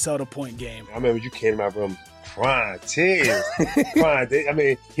Sam Cassell to Point Game. I remember you came to my room crying, tears. Crying. I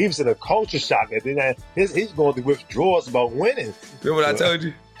mean, he was in a culture shock. And then he's going through withdrawals about winning. Remember what I told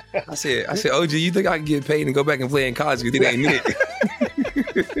you? I said, OG, you think I can get paid and go back and play in college? You think I ain't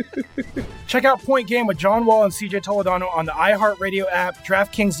it? Check out Point Game with John Wall and CJ Toledano on the iHeartRadio app,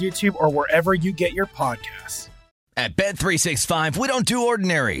 DraftKings YouTube, or wherever you get your podcasts. At Bet365, we don't do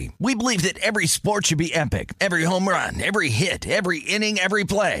ordinary. We believe that every sport should be epic. Every home run, every hit, every inning, every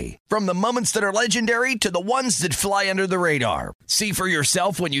play. From the moments that are legendary to the ones that fly under the radar. See for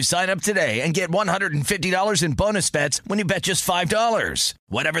yourself when you sign up today and get $150 in bonus bets when you bet just $5.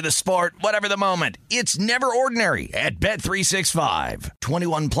 Whatever the sport, whatever the moment, it's never ordinary at Bet365.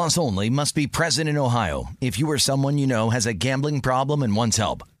 21 plus only. Must be present in Ohio. If you or someone you know has a gambling problem and wants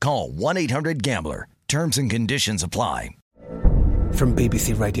help, call 1-800-GAMBLER. Terms and conditions apply. From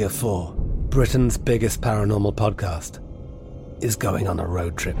BBC Radio 4, Britain's biggest paranormal podcast is going on a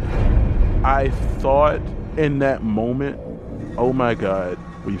road trip. I thought in that moment, oh my God,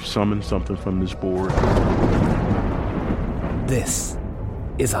 we've summoned something from this board. This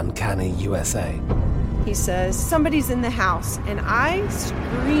is Uncanny USA. He says, somebody's in the house, and I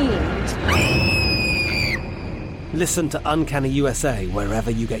screamed. Listen to Uncanny USA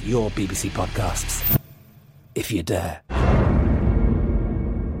wherever you get your BBC podcasts, if you dare.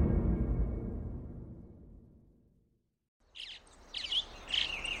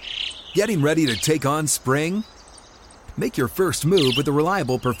 Getting ready to take on spring? Make your first move with the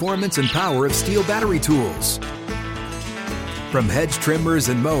reliable performance and power of Steel battery tools. From hedge trimmers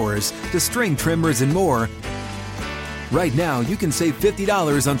and mowers to string trimmers and more, Right now, you can save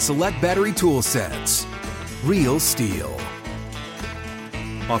 $50 on select battery tool sets. Real STIHL.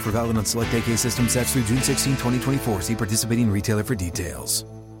 Offer valid on select AK system sets through June 16, 2024. See participating retailer for details.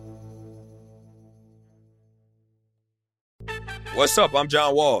 What's up? I'm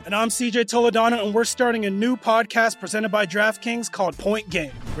John Wall. And I'm CJ Toledano, and we're starting a new podcast presented by DraftKings called Point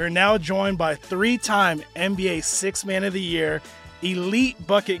Game. We're now joined by three-time NBA Sixth Man of the Year, elite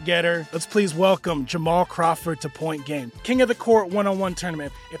bucket getter. Let's please welcome Jamal Crawford to Point Game. King of the Court one-on-one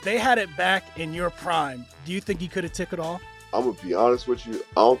tournament. If they had it back in your prime, do you think you could have took it all? I'm going to be honest with you.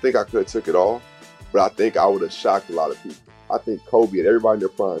 I don't think I could have took it all, but I think I would have shocked a lot of people. I think Kobe and everybody in their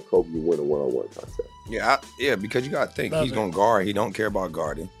prime, Kobe would win a one-on-one contest. Yeah, because you got to think. He's going to guard. He don't care about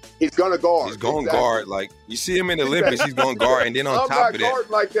guarding. He's going to guard. He's going to guard. Like, you see him in the Olympics, he's going to guard. And then on top of that. I'm not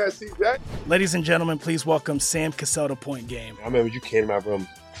guarding like that, CJ. Ladies and gentlemen, please welcome Sam Cassell to Point Game. I remember you came to my room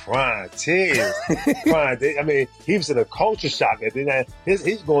crying, tears. Crying. I mean, he was in a culture shock. And then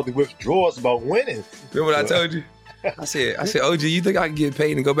he's going through withdrawals about winning. Remember what I told you? I said, OG, you think I can get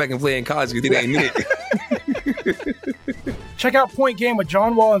paid and go back and play in college? You think I ain't it? Check out Point Game with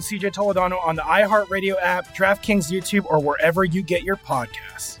John Wall and CJ Toledano on the iHeartRadio app, DraftKings YouTube, or wherever you get your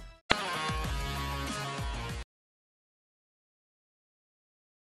podcasts.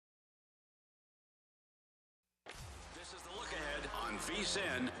 This is the look ahead on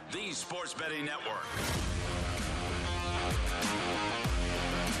VSiN, the Sports Betting Network.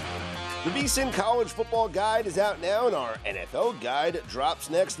 The VSiN College Football Guide is out now, and our NFL Guide drops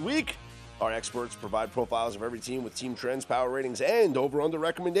next week. Our experts provide profiles of every team with team trends, power ratings, and over-under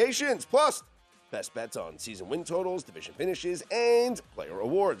recommendations. Plus, best bets on season win totals, division finishes, and player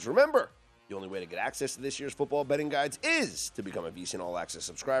awards. Remember, the only way to get access to this year's football betting guides is to become a VSiN All-Access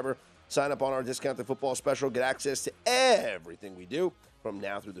subscriber. Sign up on our discounted football special. Get access to everything we do from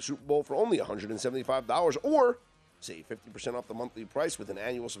now through the Super Bowl for only $175, or save 50% off the monthly price with an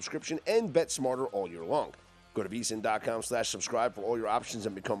annual subscription and bet smarter all year long. Go to vsin.com/subscribe for all your options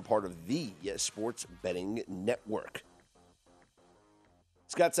and become part of the Sports Betting Network.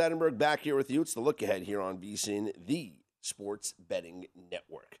 Scott Seidenberg back here with you. It's the look ahead here on VSiN, the Sports Betting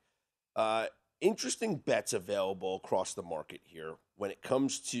Network. Interesting bets available across the market here when it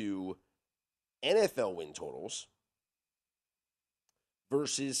comes to NFL win totals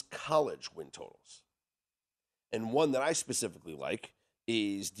versus college win totals. And one that I specifically like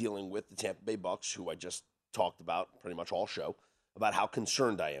is dealing with the Tampa Bay Bucks, who I just talked about pretty much all show, about how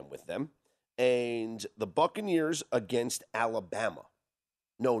concerned I am with them. And the Buccaneers against Alabama.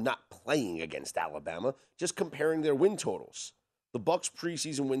 No, not playing against Alabama, just comparing their win totals. The Bucks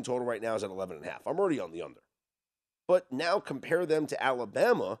preseason win total right now is at 11.5. I'm already on the under. But now compare them to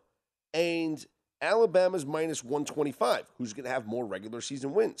Alabama, and Alabama's minus 125. Who's going to have more regular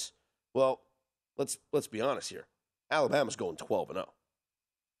season wins? Well, let's be honest here. Alabama's going 12-0.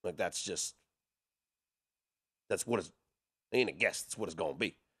 Like, that's what it's, ain't a guess. That's what it's going to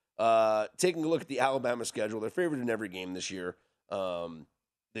be. Taking a look at the Alabama schedule, they're favored in every game this year.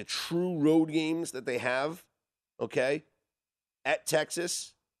 The true road games that they have, okay, at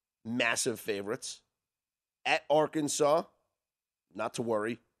Texas, massive favorites. At Arkansas, not to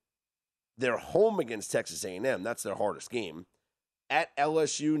worry. They're home against Texas A&M. That's their hardest game. At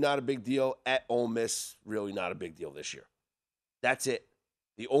LSU, not a big deal. At Ole Miss, really not a big deal this year. That's it.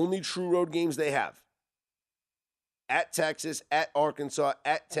 The only true road games they have. At Texas, at Arkansas,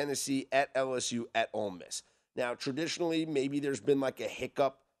 at Tennessee, at LSU, at Ole Miss. Now, traditionally, maybe there's been like a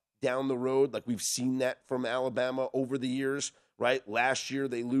hiccup down the road. Like we've seen that from Alabama over the years, right? Last year,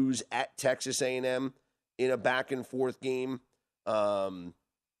 they lose at Texas A&M in a back-and-forth game. A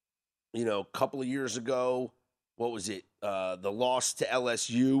couple of years ago, what was it? The loss to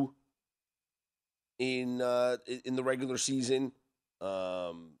LSU in the regular season.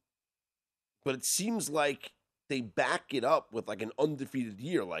 But it seems like they back it up with like an undefeated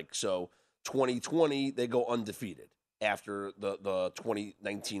year. Like, so 2020, they go undefeated after the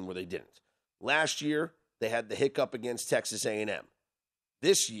 2019 where they didn't. Last year, they had the hiccup against Texas A&M.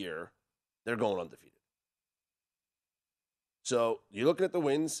 This year, they're going undefeated. So you're looking at the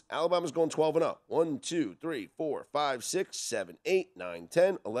wins. Alabama's going 12-0. 1, 2, 3, 4, 5, 6, 7, 8, 9,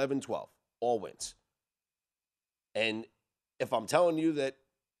 10, 11, 12. All wins. And if I'm telling you that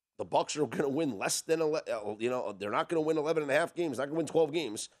the Bucs are going to win less than, they're not going to win 11.5 games, not going to win 12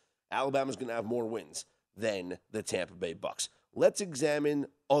 games, Alabama's going to have more wins than the Tampa Bay Bucs. Let's examine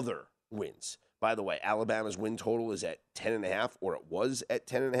other wins. By the way, Alabama's win total is at 10.5, or it was at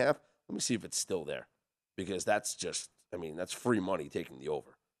 10.5. Let me see if it's still there, because that's just, that's free money taking the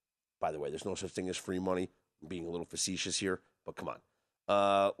over. By the way, there's no such thing as free money. I'm being a little facetious here, but come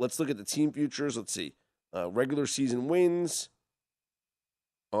on. Let's look at the team futures. Let's see. Regular season wins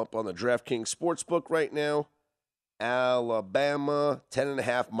up on the DraftKings Sportsbook right now. Alabama,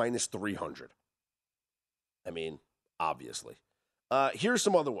 10.5 minus 300. I mean, obviously. Here's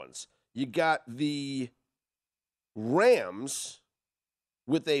some other ones. You got the Rams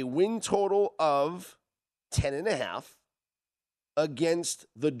with a win total of 10.5 against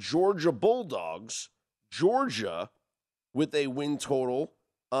the Georgia Bulldogs. Georgia with a win total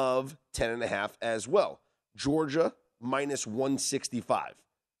of 10.5 as well. Georgia minus 165.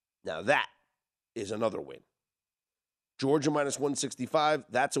 Now that is another win. Georgia minus 165,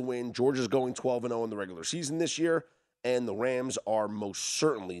 that's a win. Georgia's going 12-0 in the regular season this year, and the Rams are most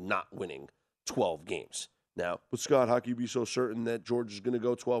certainly not winning 12 games. Now, but Scott, how can you be so certain that Georgia's going to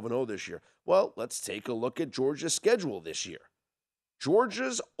go 12-0 this year? Well, let's take a look at Georgia's schedule this year.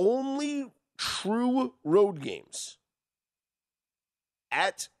 Georgia's only true road games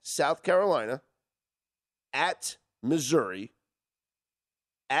at South Carolina, at Missouri,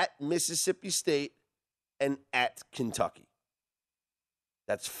 at Mississippi State, and at Kentucky.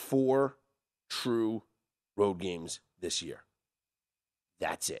 That's 4 true road games this year.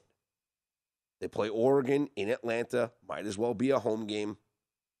 That's it. They play Oregon in Atlanta. Might as well be a home game.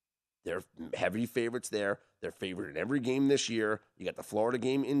 They're heavy favorites there. They're favored in every game this year. You got the Florida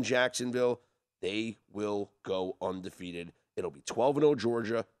game in Jacksonville. They will go undefeated. It'll be 12-0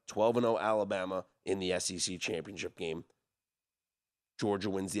 Georgia, 12-0 Alabama in the SEC championship game. Georgia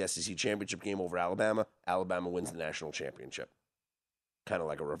wins the SEC championship game over Alabama. Alabama wins the national championship. Kind of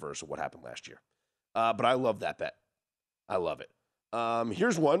like a reverse of what happened last year. But I love that bet. I love it.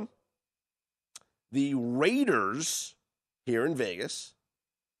 Here's one. The Raiders here in Vegas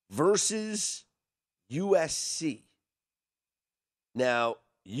versus USC. Now,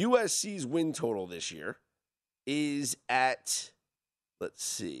 USC's win total this year is at,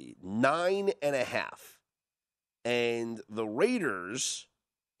 9.5. And the Raiders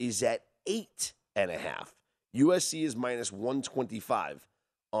is at 8.5. USC is minus 125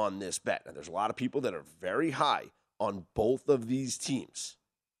 on this bet. Now, there's a lot of people that are very high on both of these teams.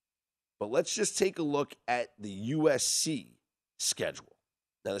 But let's just take a look at the USC schedule.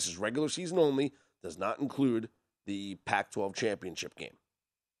 Now, this is regular season only, does not include the Pac-12 championship game.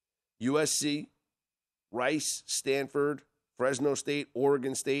 USC, Rice, Stanford, Fresno State,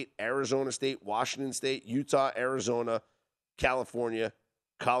 Oregon State, Arizona State, Washington State, Utah, Arizona, California,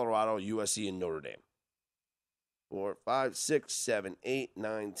 Colorado, USC, and Notre Dame. 4, 5, 6, 7, 8,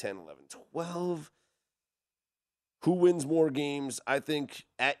 9, 10, 11, 12. Who wins more games? I think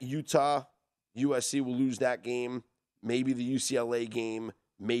at Utah, USC will lose that game. Maybe the UCLA game.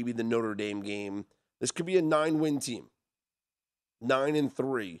 Maybe the Notre Dame game. This could be a 9-win team.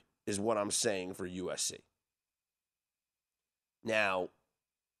 9-3 is what I'm saying for USC. Now,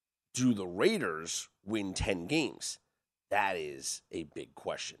 do the Raiders win 10 games? That is a big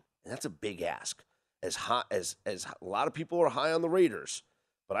question. And that's a big ask. As a lot of people are high on the Raiders,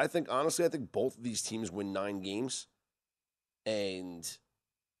 but I think both of these teams win 9 games. And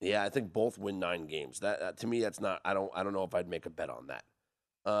yeah, I think both win 9 games. That to me, that's not. I don't know if I'd make a bet on that.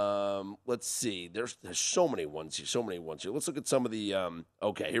 Let's see. There's so many ones here. Let's look at some of the.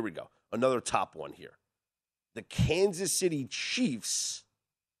 Okay, here we go. Another top one here. The Kansas City Chiefs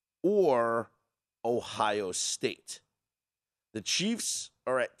or Ohio State. The Chiefs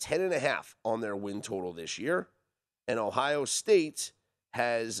are at 10.5 on their win total this year, and Ohio State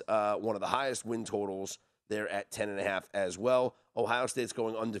has one of the highest win totals. They're at 10.5 as well. Ohio State's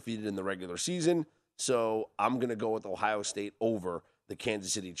going undefeated in the regular season, so I'm going to go with Ohio State over the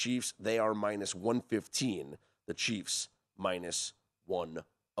Kansas City Chiefs. They are minus 115. The Chiefs minus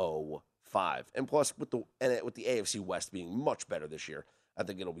 105. And plus, with the AFC West being much better this year, I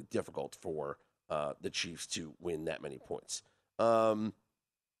think it'll be difficult for the Chiefs to win that many points.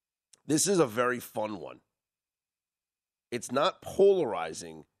 This is a very fun one. It's not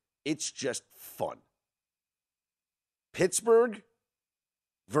polarizing. It's just fun. Pittsburgh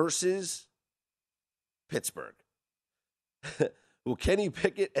versus Pittsburgh. Will Kenny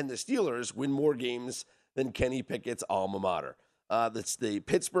Pickett and the Steelers win more games than Kenny Pickett's alma mater? That's the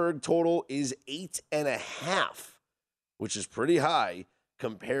Pittsburgh total is 8.5, which is pretty high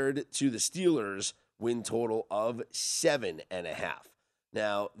compared to the Steelers win total of 7.5.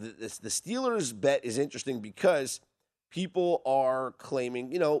 Now, the Steelers bet is interesting because people are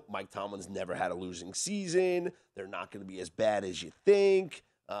claiming, Mike Tomlin's never had a losing season. They're not going to be as bad as you think.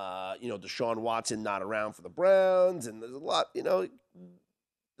 Deshaun Watson not around for the Browns, and there's a lot. It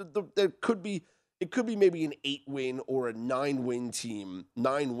could be maybe an 8-win or a 9-win team.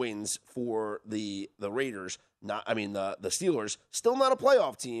 9 wins for the Raiders. The Steelers. Still not a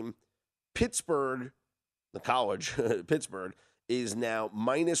playoff team. Pittsburgh the college, Pittsburgh, is now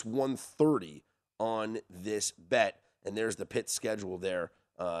minus 130 on this bet. And there's the Pitt schedule there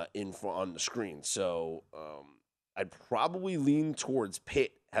on the screen. So I'd probably lean towards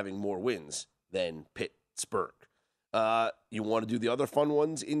Pitt having more wins than Pittsburgh. You want to do the other fun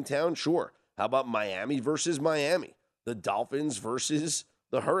ones in town? Sure. How about Miami versus Miami? The Dolphins versus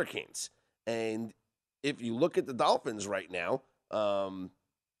the Hurricanes. And if you look at the Dolphins right now,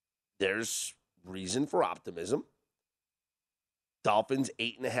 there's reason for optimism. Dolphins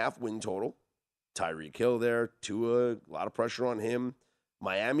 8.5 win total. Tyreek Hill there. Tua, a lot of pressure on him.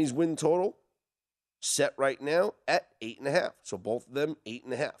 Miami's win total set right now at 8.5. So both of them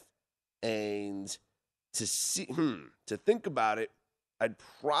 8.5. And to think about it, I'd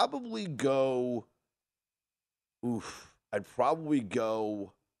probably go. You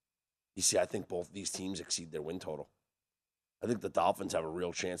see, I think both of these teams exceed their win total. I think the Dolphins have a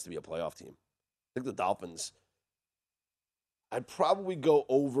real chance to be a playoff team. I think the Dolphins. I'd probably go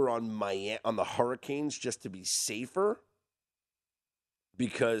over on the Hurricanes just to be safer,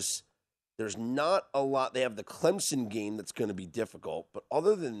 because there's not a lot. They have the Clemson game that's going to be difficult, but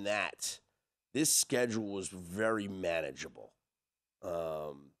other than that, this schedule is very manageable.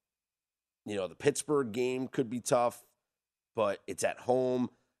 The Pittsburgh game could be tough, but it's at home.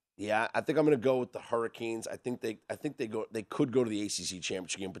 Yeah, I think I'm going to go with the Hurricanes. I think they could go to the ACC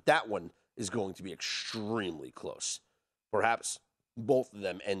championship game, but that one is going to be extremely close. Perhaps both of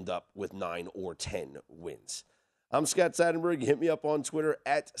them end up with 9 or 10 wins. I'm Scott Seidenberg. Hit me up on Twitter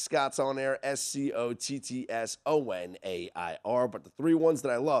at ScottsOnAir, ScottsOnAir. But the 3 ones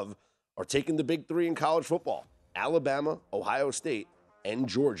that I love are taking the big 3 in college football: Alabama, Ohio State, and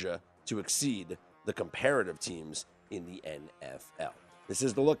Georgia, to exceed the comparative teams in the NFL. This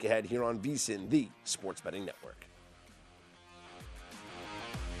is The Look Ahead here on VSiN, the Sports Betting Network.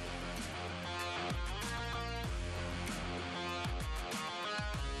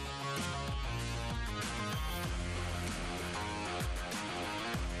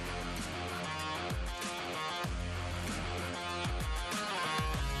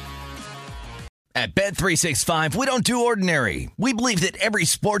 At Bet365, we don't do ordinary. We believe that every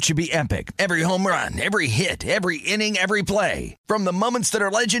sport should be epic. Every home run, every hit, every inning, every play. From the moments that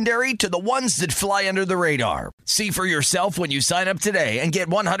are legendary to the ones that fly under the radar. See for yourself when you sign up today and get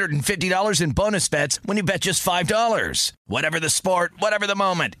 $150 in bonus bets when you bet just $5. Whatever the sport, whatever the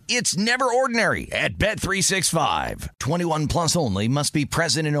moment, it's never ordinary at Bet365. 21 plus only. Must be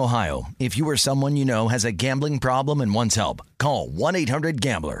present in Ohio. If you or someone you know has a gambling problem and wants help, call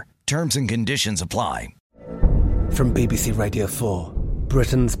 1-800-GAMBLER. Terms and conditions apply. From BBC Radio 4,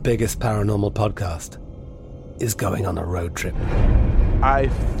 Britain's biggest paranormal podcast is going on a road trip. I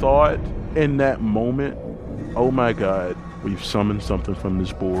thought in that moment, oh my God, we've summoned something from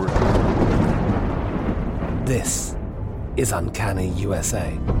this board. This is Uncanny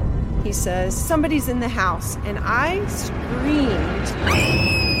USA. He says, somebody's in the house, and I screamed.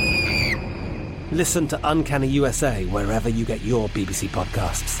 Listen to Uncanny USA wherever you get your BBC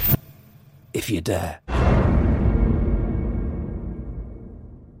podcasts, if you dare.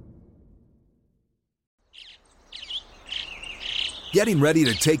 Getting ready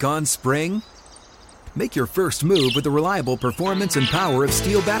to take on spring? Make your first move with the reliable performance and power of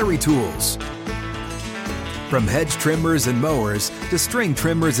Steel battery tools. From hedge trimmers and mowers to string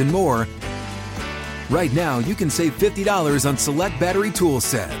trimmers and more, right now you can save $50 on select battery tool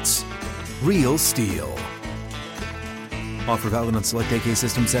sets. Real Steel. Offer valid on select AK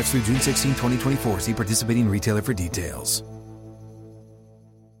system sets through June 16, 2024. See participating retailer for details.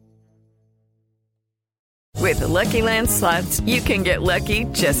 With the Lucky Land Slots, you can get lucky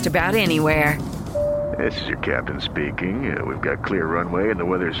just about anywhere. This is your captain speaking. We've got clear runway and the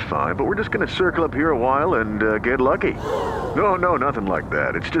weather's fine, but we're just going to circle up here a while and get lucky. No, nothing like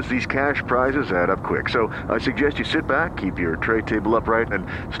that. It's just these cash prizes add up quick. So I suggest you sit back, keep your tray table upright, and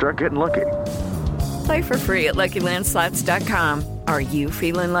start getting lucky. Play for free at LuckyLandSlots.com. Are you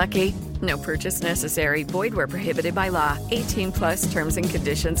feeling lucky? No purchase necessary. Void where prohibited by law. 18 plus terms and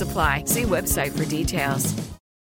conditions apply. See website for details.